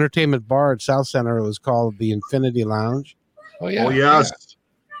at an entertainment bar at South Center. It was called the Infinity Lounge. Oh yeah. Oh, yes.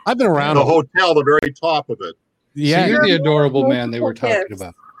 I've been around the hotel, the very top of it. Yeah, so you're the adorable man they were talking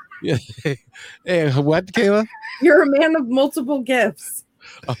about. Yeah. Hey, what, Kayla? You're a man of multiple gifts.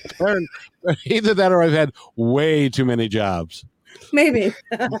 Apparently, either that or I've had way too many jobs. Maybe.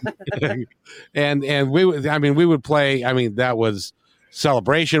 and we would play. I mean, that was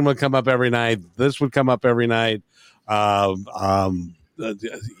Celebration would come up every night. This would come up every night. A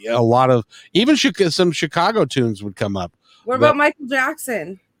lot of even some Chicago tunes would come up. What about Michael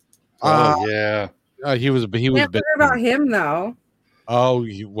Jackson? Oh yeah, he was We have to hear about him though. Oh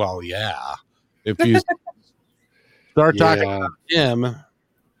well, yeah. If you start talking about him,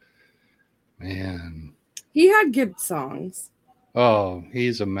 man, he had good songs. Oh,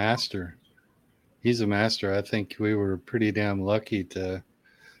 he's a master. He's a master. I think we were pretty damn lucky to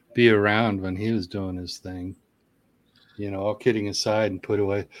be around when he was doing his thing. You know, all kidding aside, and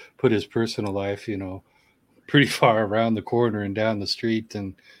put his personal life, you know, pretty far around the corner and down the street,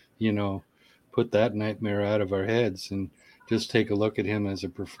 and you know, put that nightmare out of our heads, and just take a look at him as a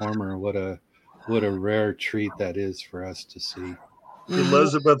performer. What a rare treat that is for us to see.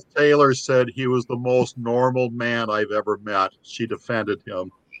 Elizabeth Taylor said he was the most normal man I've ever met. She defended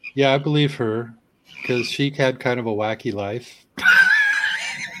him. Yeah, I believe her because she had kind of a wacky life.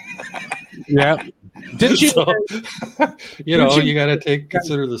 Yeah. Didn't she? So, you know, you got to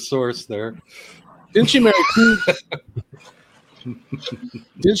consider the source there. Didn't she marry?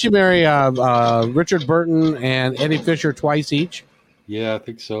 Didn't she marry Richard Burton and Eddie Fisher twice each? Yeah, I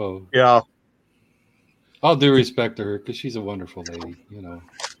think so. Yeah. All due respect to her because she's a wonderful lady, you know.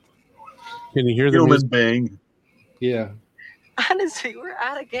 Can you hear the human music? being? Yeah. Honestly, we're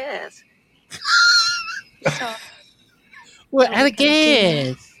out of gas. We're out of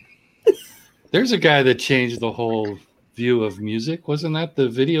gas. There's a guy that changed the whole view of music. Wasn't that the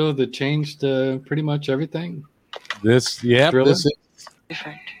video that changed pretty much everything? This, yeah. Thriller? This is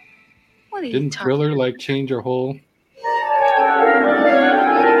Different. What are you Didn't talking Thriller like change our whole?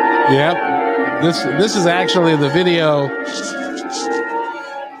 Yep. This is actually the video.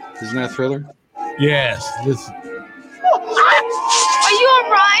 Isn't that Thriller? Yes. This. Are you all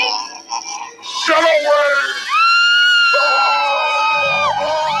right? Shut away!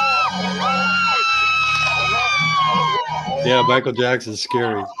 Yeah, Michael Jackson's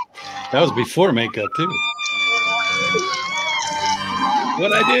scary. That was before makeup too.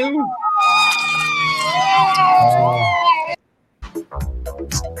 What'd I do?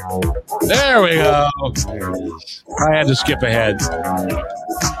 There we go. There it is. I had to skip ahead.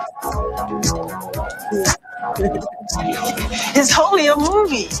 It's only a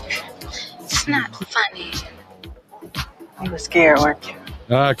movie. It's not funny. You were scared, weren't you?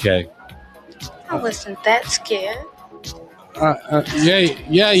 Okay. I wasn't that scared.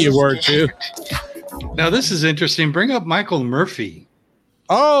 Yeah, you were too. Now this is interesting. Bring up Michael Murphy.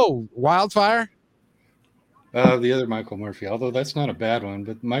 Oh, Wildfire? The other Michael Murphy, although that's not a bad one,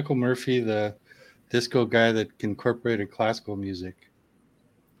 but Michael Murphy, the disco guy that incorporated classical music.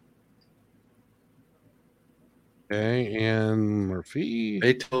 Okay, and Murphy.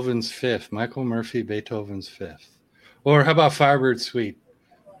 Beethoven's Fifth. Michael Murphy, Beethoven's Fifth. Or how about Firebird Suite?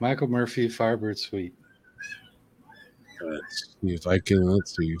 Michael Murphy, Firebird Suite. Let's see if I can.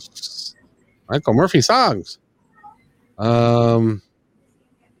 Let's see. Michael Murphy songs.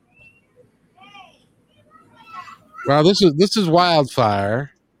 Wow, this is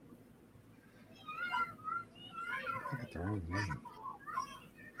Wildfire. I got the wrong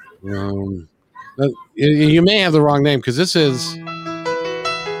name. You may have the wrong name because this is.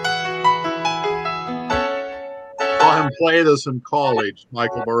 Saw him play this in college,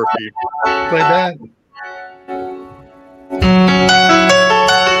 Michael Murphy. Play that.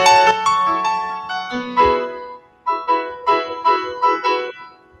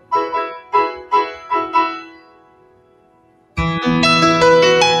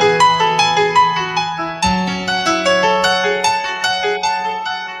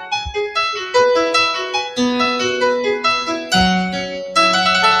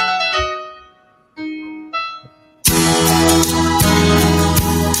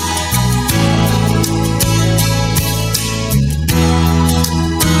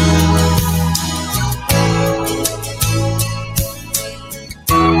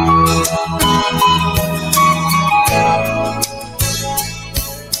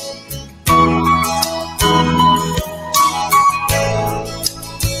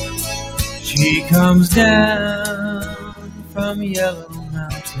 She comes down from Yellow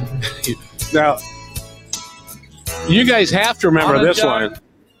Mountain. Now, you guys have to remember this one.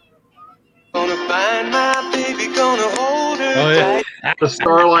 Gonna find my baby, gonna hold her Oh, yeah. tight. The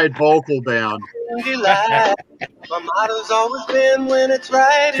Starlight Vocal Band. Delight. My motto's always been when it's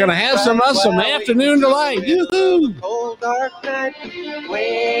right. Gonna have some afternoon delight. Yoo-hoo! Cold dark night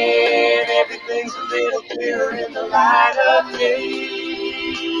when everything's a little clearer in the light of day.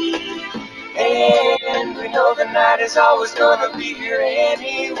 And we know the night is always gonna be here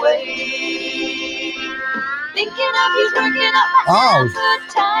anyway. Thinking of you's working up my Oh. good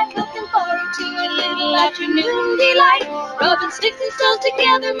time. Looking forward to a little afternoon delight. Rubbing sticks and stones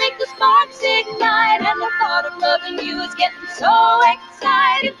together make the sparks ignite. And the thought of loving you is getting so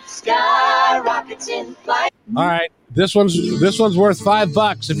excited. Sky rockets in flight. All right, this one's worth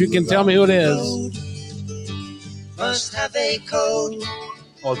 $5 if you can tell me who it is. Must have a code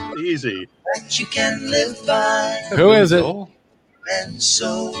Oh, it's easy. that you can live by. Who is it? And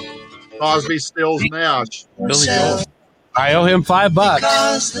so Crosby, Stills, Nash. Billy Joel. I owe him $5.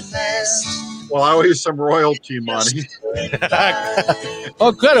 because the best Well, I owe you some royalty money.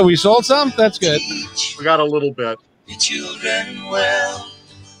 Oh, good. Have we sold some? That's good. We got a little bit. your children well.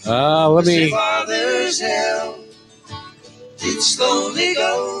 Let Your me. father's hell did slowly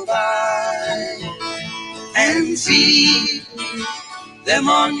go by, and feed them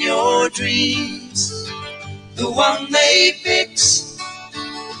on your dreams. The one they fix,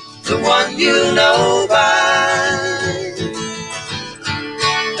 the one you know by.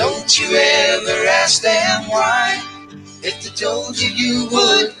 Don't you ever ask them why. If they told you, you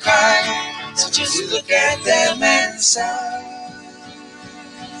would cry. So just look at them and sigh.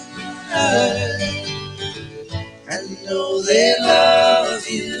 And know they love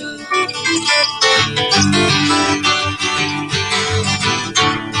you.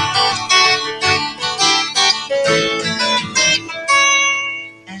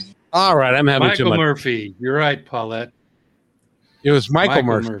 All right, I'm having too Michael much. Murphy. You're right, Paulette. It was Michael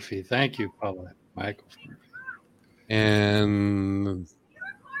Murphy. Thank you, Paulette. Michael Murphy. And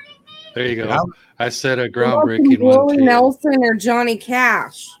There you go. Yeah. I said a You're welcome, groundbreaking one. Willie To you. Nelson or Johnny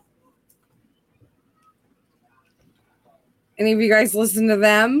Cash. Any of you guys listen to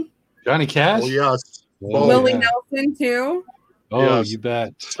them? Johnny Cash? Oh, yes. Oh, Willie yeah. Nelson too. Oh, Yes. you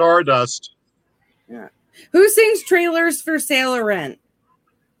bet. Stardust. Yeah. Who sings trailers for Sailor Rent?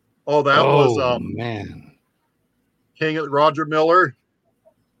 Oh, that Oh, was man. King Roger Miller.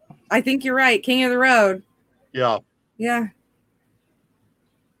 I think you're right. King of the Road. Yeah. Yeah.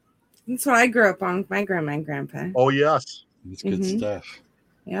 That's what I grew up on with my grandma and grandpa. Oh, yes. It's good Mhm. stuff.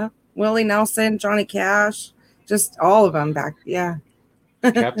 Yeah. Willie Nelson, Johnny Cash, just all of them back. Yeah.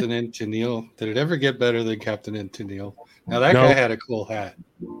 Captain and Tennille. Did it ever get better than Captain and Tennille? Now, that No. guy had a cool hat.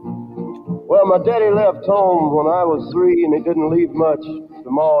 Well, my daddy left home when I was 3, and he didn't leave much to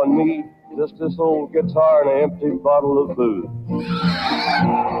Ma and me, just this old guitar and an empty bottle of booze.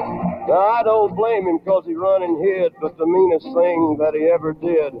 Now, I don't blame him because he run and hid, but the meanest thing that he ever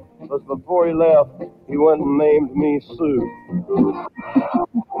did was before he left, he went and named me Sue.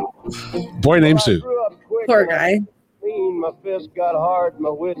 Boy named Sue. Poor guy. My fist got hard, my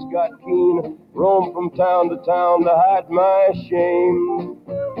wits got keen, roamed from town to town to hide my shame.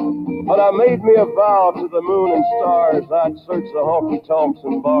 But I made me a vow to the moon and stars, I'd search the honky-tonks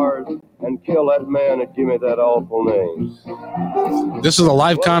and bars and kill that man that gave me that awful name. This is a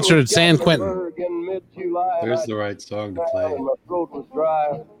live concert at San Quentin. There's the right song to play. My throat was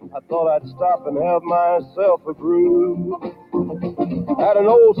dry. I thought I'd stop and have myself a brew. At an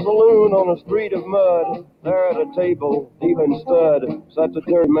old saloon on a street of mud, there at a table, even stud, sat the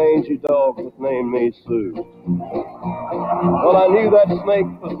dirty mangy dog that named me Sue. Well, I knew that snake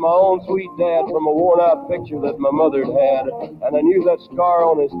was my own sweet dad from a worn-out picture that my mother'd had, and I knew that scar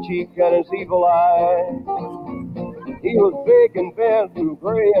on his cheek and his evil eye. He was big and bent and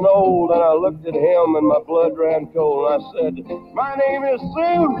gray and old, and I looked at him and my blood ran cold, and I said, "My name is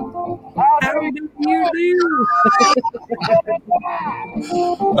Sue. How do you do?"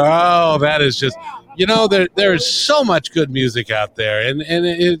 Oh, that is just, there is so much good music out there, and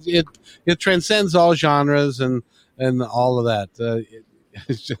it transcends all genres and all of that.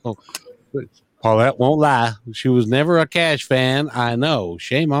 Paulette won't lie. She was never a Cash fan. I know.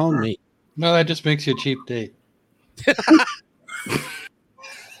 Shame on me. No, that just makes you a cheap date.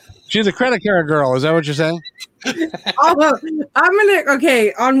 She's a credit card girl. Is that what you're saying?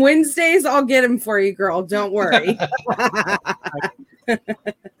 Okay, on Wednesdays, I'll get him for you, girl. Don't worry.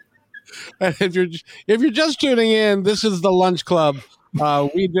 If you're just tuning in, this is the Lunch Club.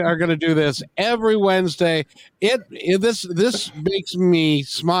 We are going to do this every Wednesday. This makes me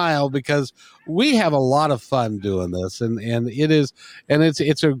smile because we have a lot of fun doing this, and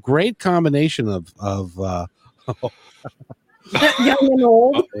it's a great combination of young and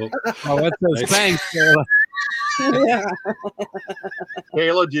old. What's this? Thanks, Kayla. Yeah.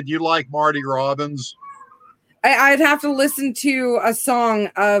 Kayla, did you like Marty Robbins? I'd have to listen to a song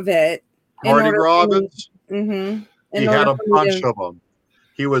of it. Marty Robbins? Mm-hmm. He had a bunch of them.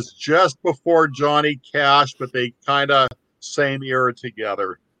 He was just before Johnny Cash, but they kind of same era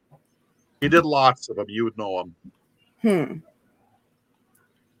together. He did lots of them. You would know him.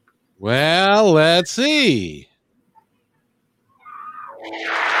 Well, let's see.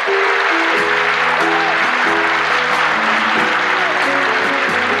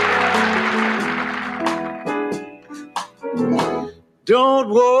 Don't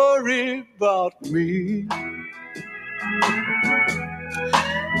worry about me.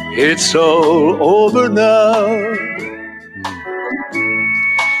 It's all over now.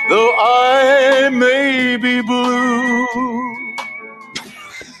 Though I may be blue,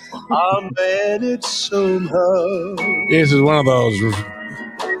 I manage somehow. This is one of those.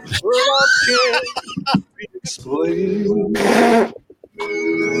 Well, I can't be explained.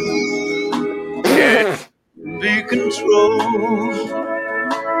 Can't be controlled.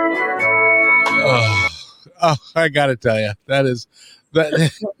 Oh, I gotta tell you, that is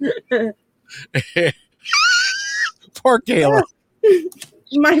that. Poor Kayla.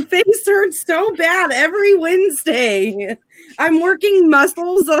 My face hurts so bad every Wednesday. I'm working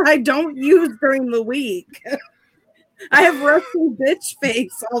muscles that I don't use during the week. I have rusty bitch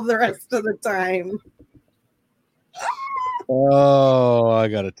face all the rest of the time. Oh, I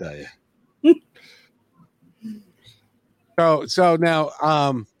gotta tell you. So now,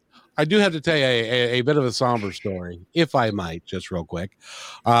 I do have to tell you a bit of a somber story, if I might, just real quick.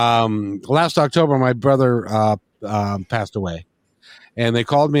 Last October, my brother passed away, and they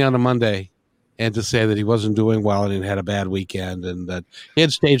called me on a Monday and to say that he wasn't doing well and he had a bad weekend, and that he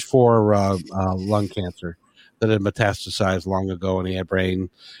had stage 4 lung cancer that had metastasized long ago, and he had brain.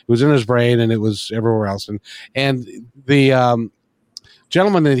 It was in his brain, and it was everywhere else. And the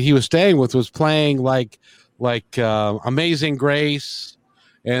gentleman that he was staying with was playing like Amazing Grace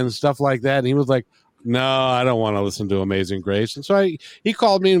and stuff like that. And he was like, "No, I don't want to listen to Amazing Grace." And so he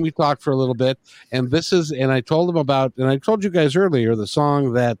called me and we talked for a little bit. And I told him about, and I told you guys earlier, the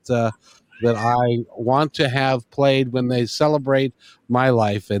song that I want to have played when they celebrate my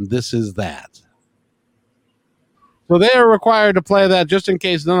life. And this is that. So they are required to play that just in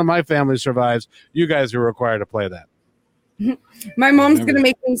case none of my family survives. You guys are required to play that. My mom's going to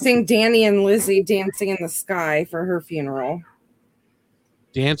make me sing Danny and Lizzie Dancing in the Sky for her funeral.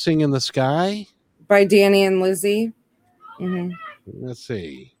 Dancing in the Sky? By Danny and Lizzie. Mm-hmm. Let's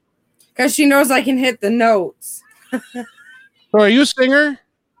see. Because she knows I can hit the notes. So are you a singer?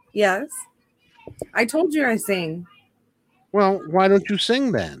 Yes. I told you I sing. Well, why don't you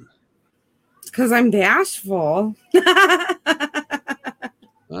sing then? Because I'm bashful.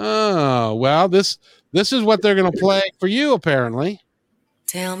 Oh, well, this is what they're going to play for you, apparently.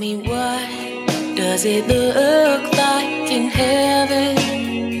 Tell me, what does it look like in heaven?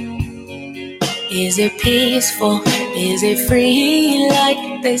 Is it peaceful? Is it free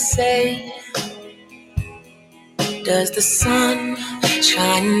like they say? Does the sun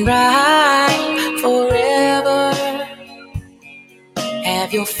shine bright forever?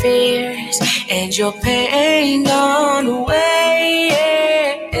 Have your fears and your pain gone away?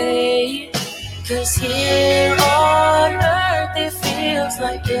 'Cause here on earth it feels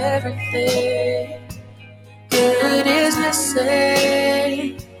like everything good is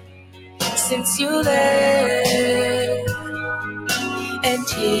missing since you left. And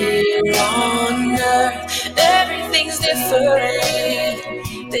here on earth everything's different.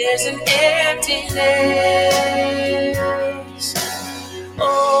 There's an emptiness.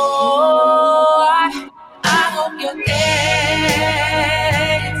 Oh, I hope you're dancing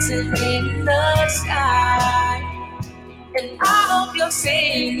in the sky, and I hope you're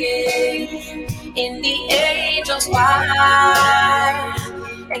singing in the angels' choir,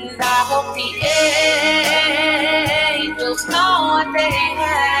 and I hope the angels know what they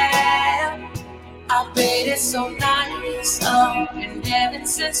have. I bet it's so nice up in heaven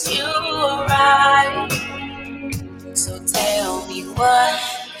since you arrived. So tell me, what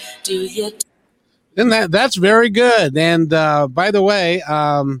do you do? And that's very good. And by the way,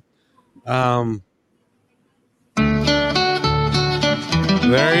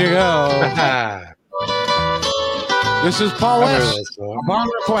 there you go. This is Paul West on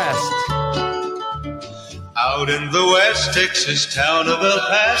request. Out in the West Texas town of El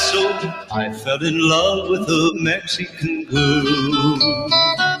Paso, I fell in love with a Mexican girl.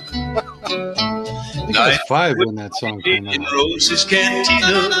 I was 5 when that song came In out. Rose's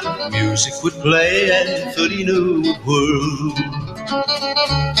Cantina, music would play and Felina would whirl.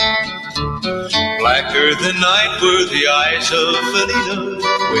 Blacker than night were the eyes of Felina,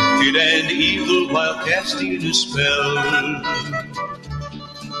 wicked and evil while casting a spell.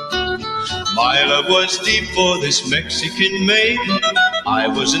 My love was deep for this Mexican maiden. I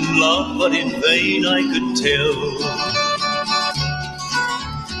was in love, but in vain I could tell.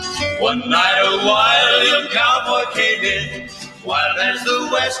 One night a wild young cowboy came in, wild as the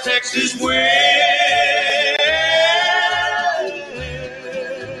West Texas wind.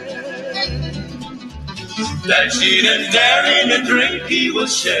 Dashing and daring to drink, he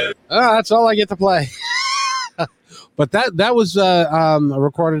was sharing. That's all I get to play. But that was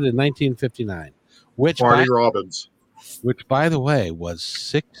recorded in 1959, which Marty Robbins, which by the way was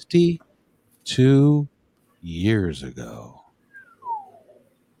 62 years ago.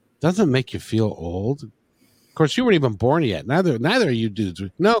 Doesn't make you feel old. Of course, you weren't even born yet. Neither of you dudes.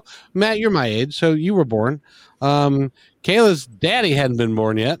 No, Matt, you're my age, so you were born. Kayla's daddy hadn't been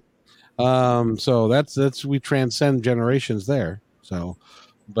born yet. So that's we transcend generations there. So,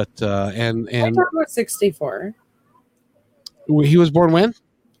 but and I thought about 64. He was born when?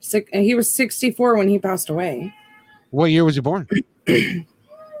 He was 64 when he passed away. What year was he born? Yeah,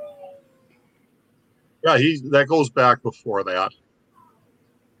 that goes back before that.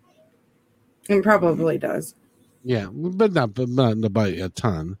 It probably does. Yeah, but not by a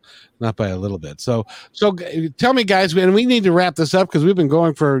ton, not by a little bit. So tell me, guys, and we need to wrap this up because we've been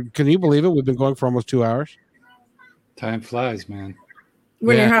going for. Can you believe it? We've been going for almost 2 hours. Time flies, man.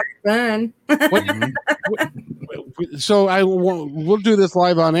 When you're having fun. So we'll do this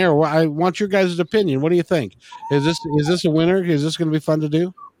live on air. I want your guys' opinion. What do you think? Is this a winner? Is this going to be fun to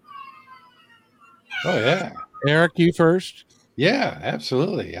do? Oh yeah, Eric, you first. Yeah,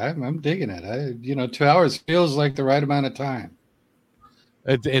 absolutely. I'm digging it. 2 hours feels like the right amount of time.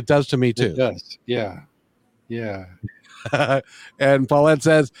 It does to me too. It does. Yeah. Yeah. And Paulette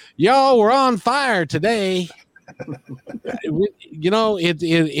says, "Yo, we're on fire today."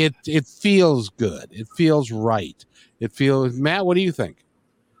 It feels good. It feels right. It feels. Matt, what do you think?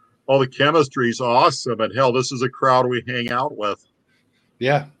 Oh, the chemistry's awesome, and hell, this is a crowd we hang out with.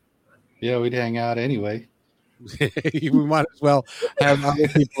 Yeah. We'd hang out anyway. We might as well have other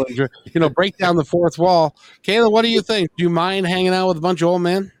people enjoy. Break down the fourth wall. Kayla, what do you think? Do you mind hanging out with a bunch of old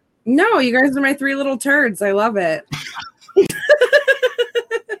men? No, you guys are my 3 little turds. I love it.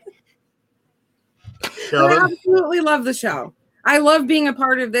 I absolutely love the show. I love being a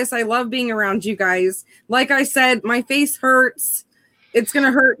part of this. I love being around you guys. Like I said, my face hurts. It's going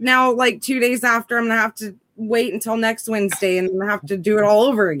to hurt now, like 2 days after. I'm going to have to wait until next Wednesday and have to do it all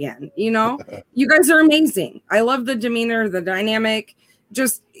over again. You guys are amazing. I love the demeanor, the dynamic.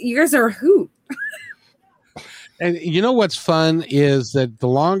 Just, you guys are a hoot. And you know what's fun is that the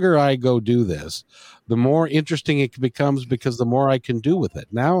longer I go do this, the more interesting it becomes because the more I can do with it.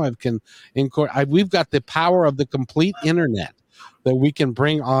 Now we've got the power of the complete internet that we can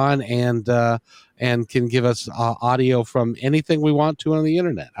bring on and can give us audio from anything we want to on the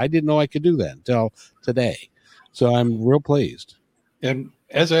internet. I didn't know I could do that until today. So I'm real pleased. And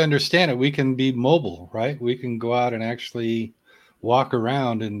as I understand it, we can be mobile, right? We can go out and actually walk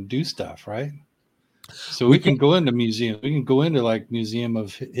around and do stuff, right? So we can go into museums. We can go into like Museum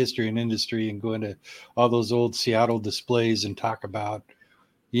of History and Industry and go into all those old Seattle displays and talk about,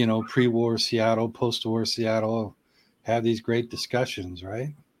 pre-war Seattle, post-war Seattle, have these great discussions,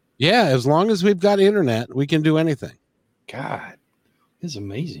 right? Yeah, as long as we've got internet, we can do anything. God, it's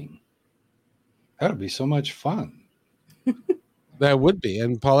amazing. That would be so much fun. That would be.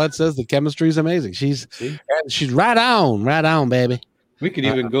 And Paulette says the chemistry is amazing. She's right on, baby. We could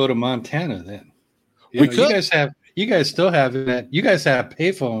even go to Montana then. We could. You guys still have that. You guys have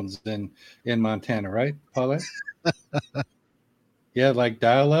payphones in Montana, right, Paulette? Yeah, like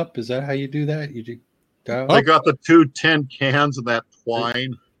dial up. Is that how you do that? You do dial They up? got the 2 tin cans of that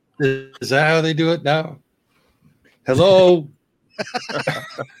twine. Is that how they do it now? Hello.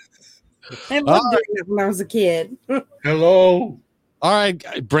 I loved doing it when I was a kid. Hello. All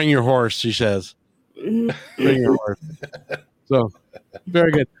right, bring your horse, she says. Bring your horse. So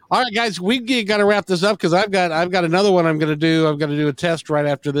very good. All right, guys, we got to wrap this up because I've got another one I'm going to do. I've got to do a test right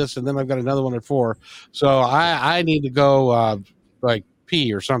after this, and then I've got another one at 4. So I need to go like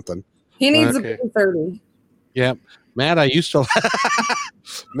pee or something. He needs a 30. Yep, Matt. I used to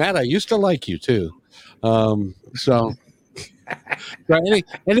like you too. So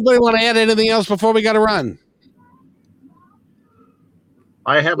anybody want to add anything else before we got to run?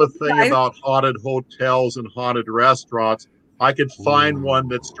 I have a thing about haunted hotels and haunted restaurants. I could find one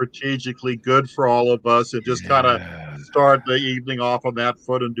that's strategically good for all of us and just kind of start the evening off on that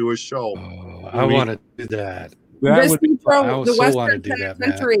foot and do a show. I want to do that. The Western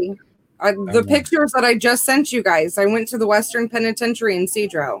Penitentiary. The pictures that I just sent you guys. I went to the Western Penitentiary in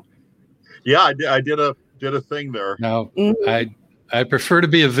Cedro. Yeah, I did a thing there. No, I prefer to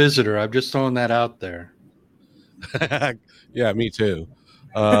be a visitor. I'm just throwing that out there. Yeah, me too.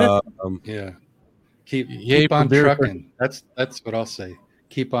 Yeah. Keep on trucking. That's what I'll say.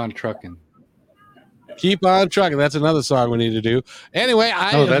 Keep on trucking. Keep on trucking. That's another song we need to do. Anyway,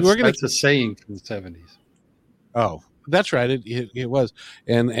 that's a saying from the 70s. Oh, that's right. It was.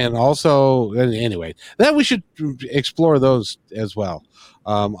 And also, anyway, that we should explore those as well.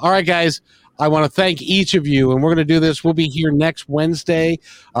 All right, guys. I want to thank each of you, and we're going to do this. We'll be here next Wednesday.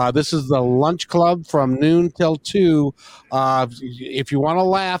 This is the Lunch Club from noon till 2. If you want to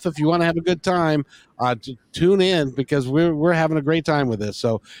laugh, if you want to have a good time, tune in because we're having a great time with this.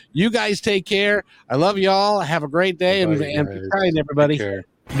 So you guys take care. I love you all. Have a great day, and be kind, everybody. Take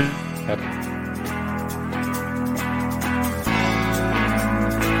care.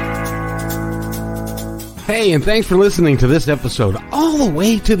 Hey, and thanks for listening to this episode all the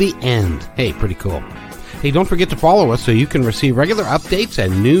way to the end. Hey, pretty cool. Hey, don't forget to follow us so you can receive regular updates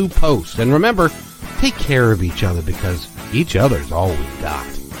and new posts. And remember, take care of each other because each other's all we've got.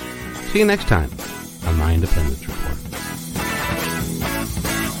 See you next time on My Independence Report.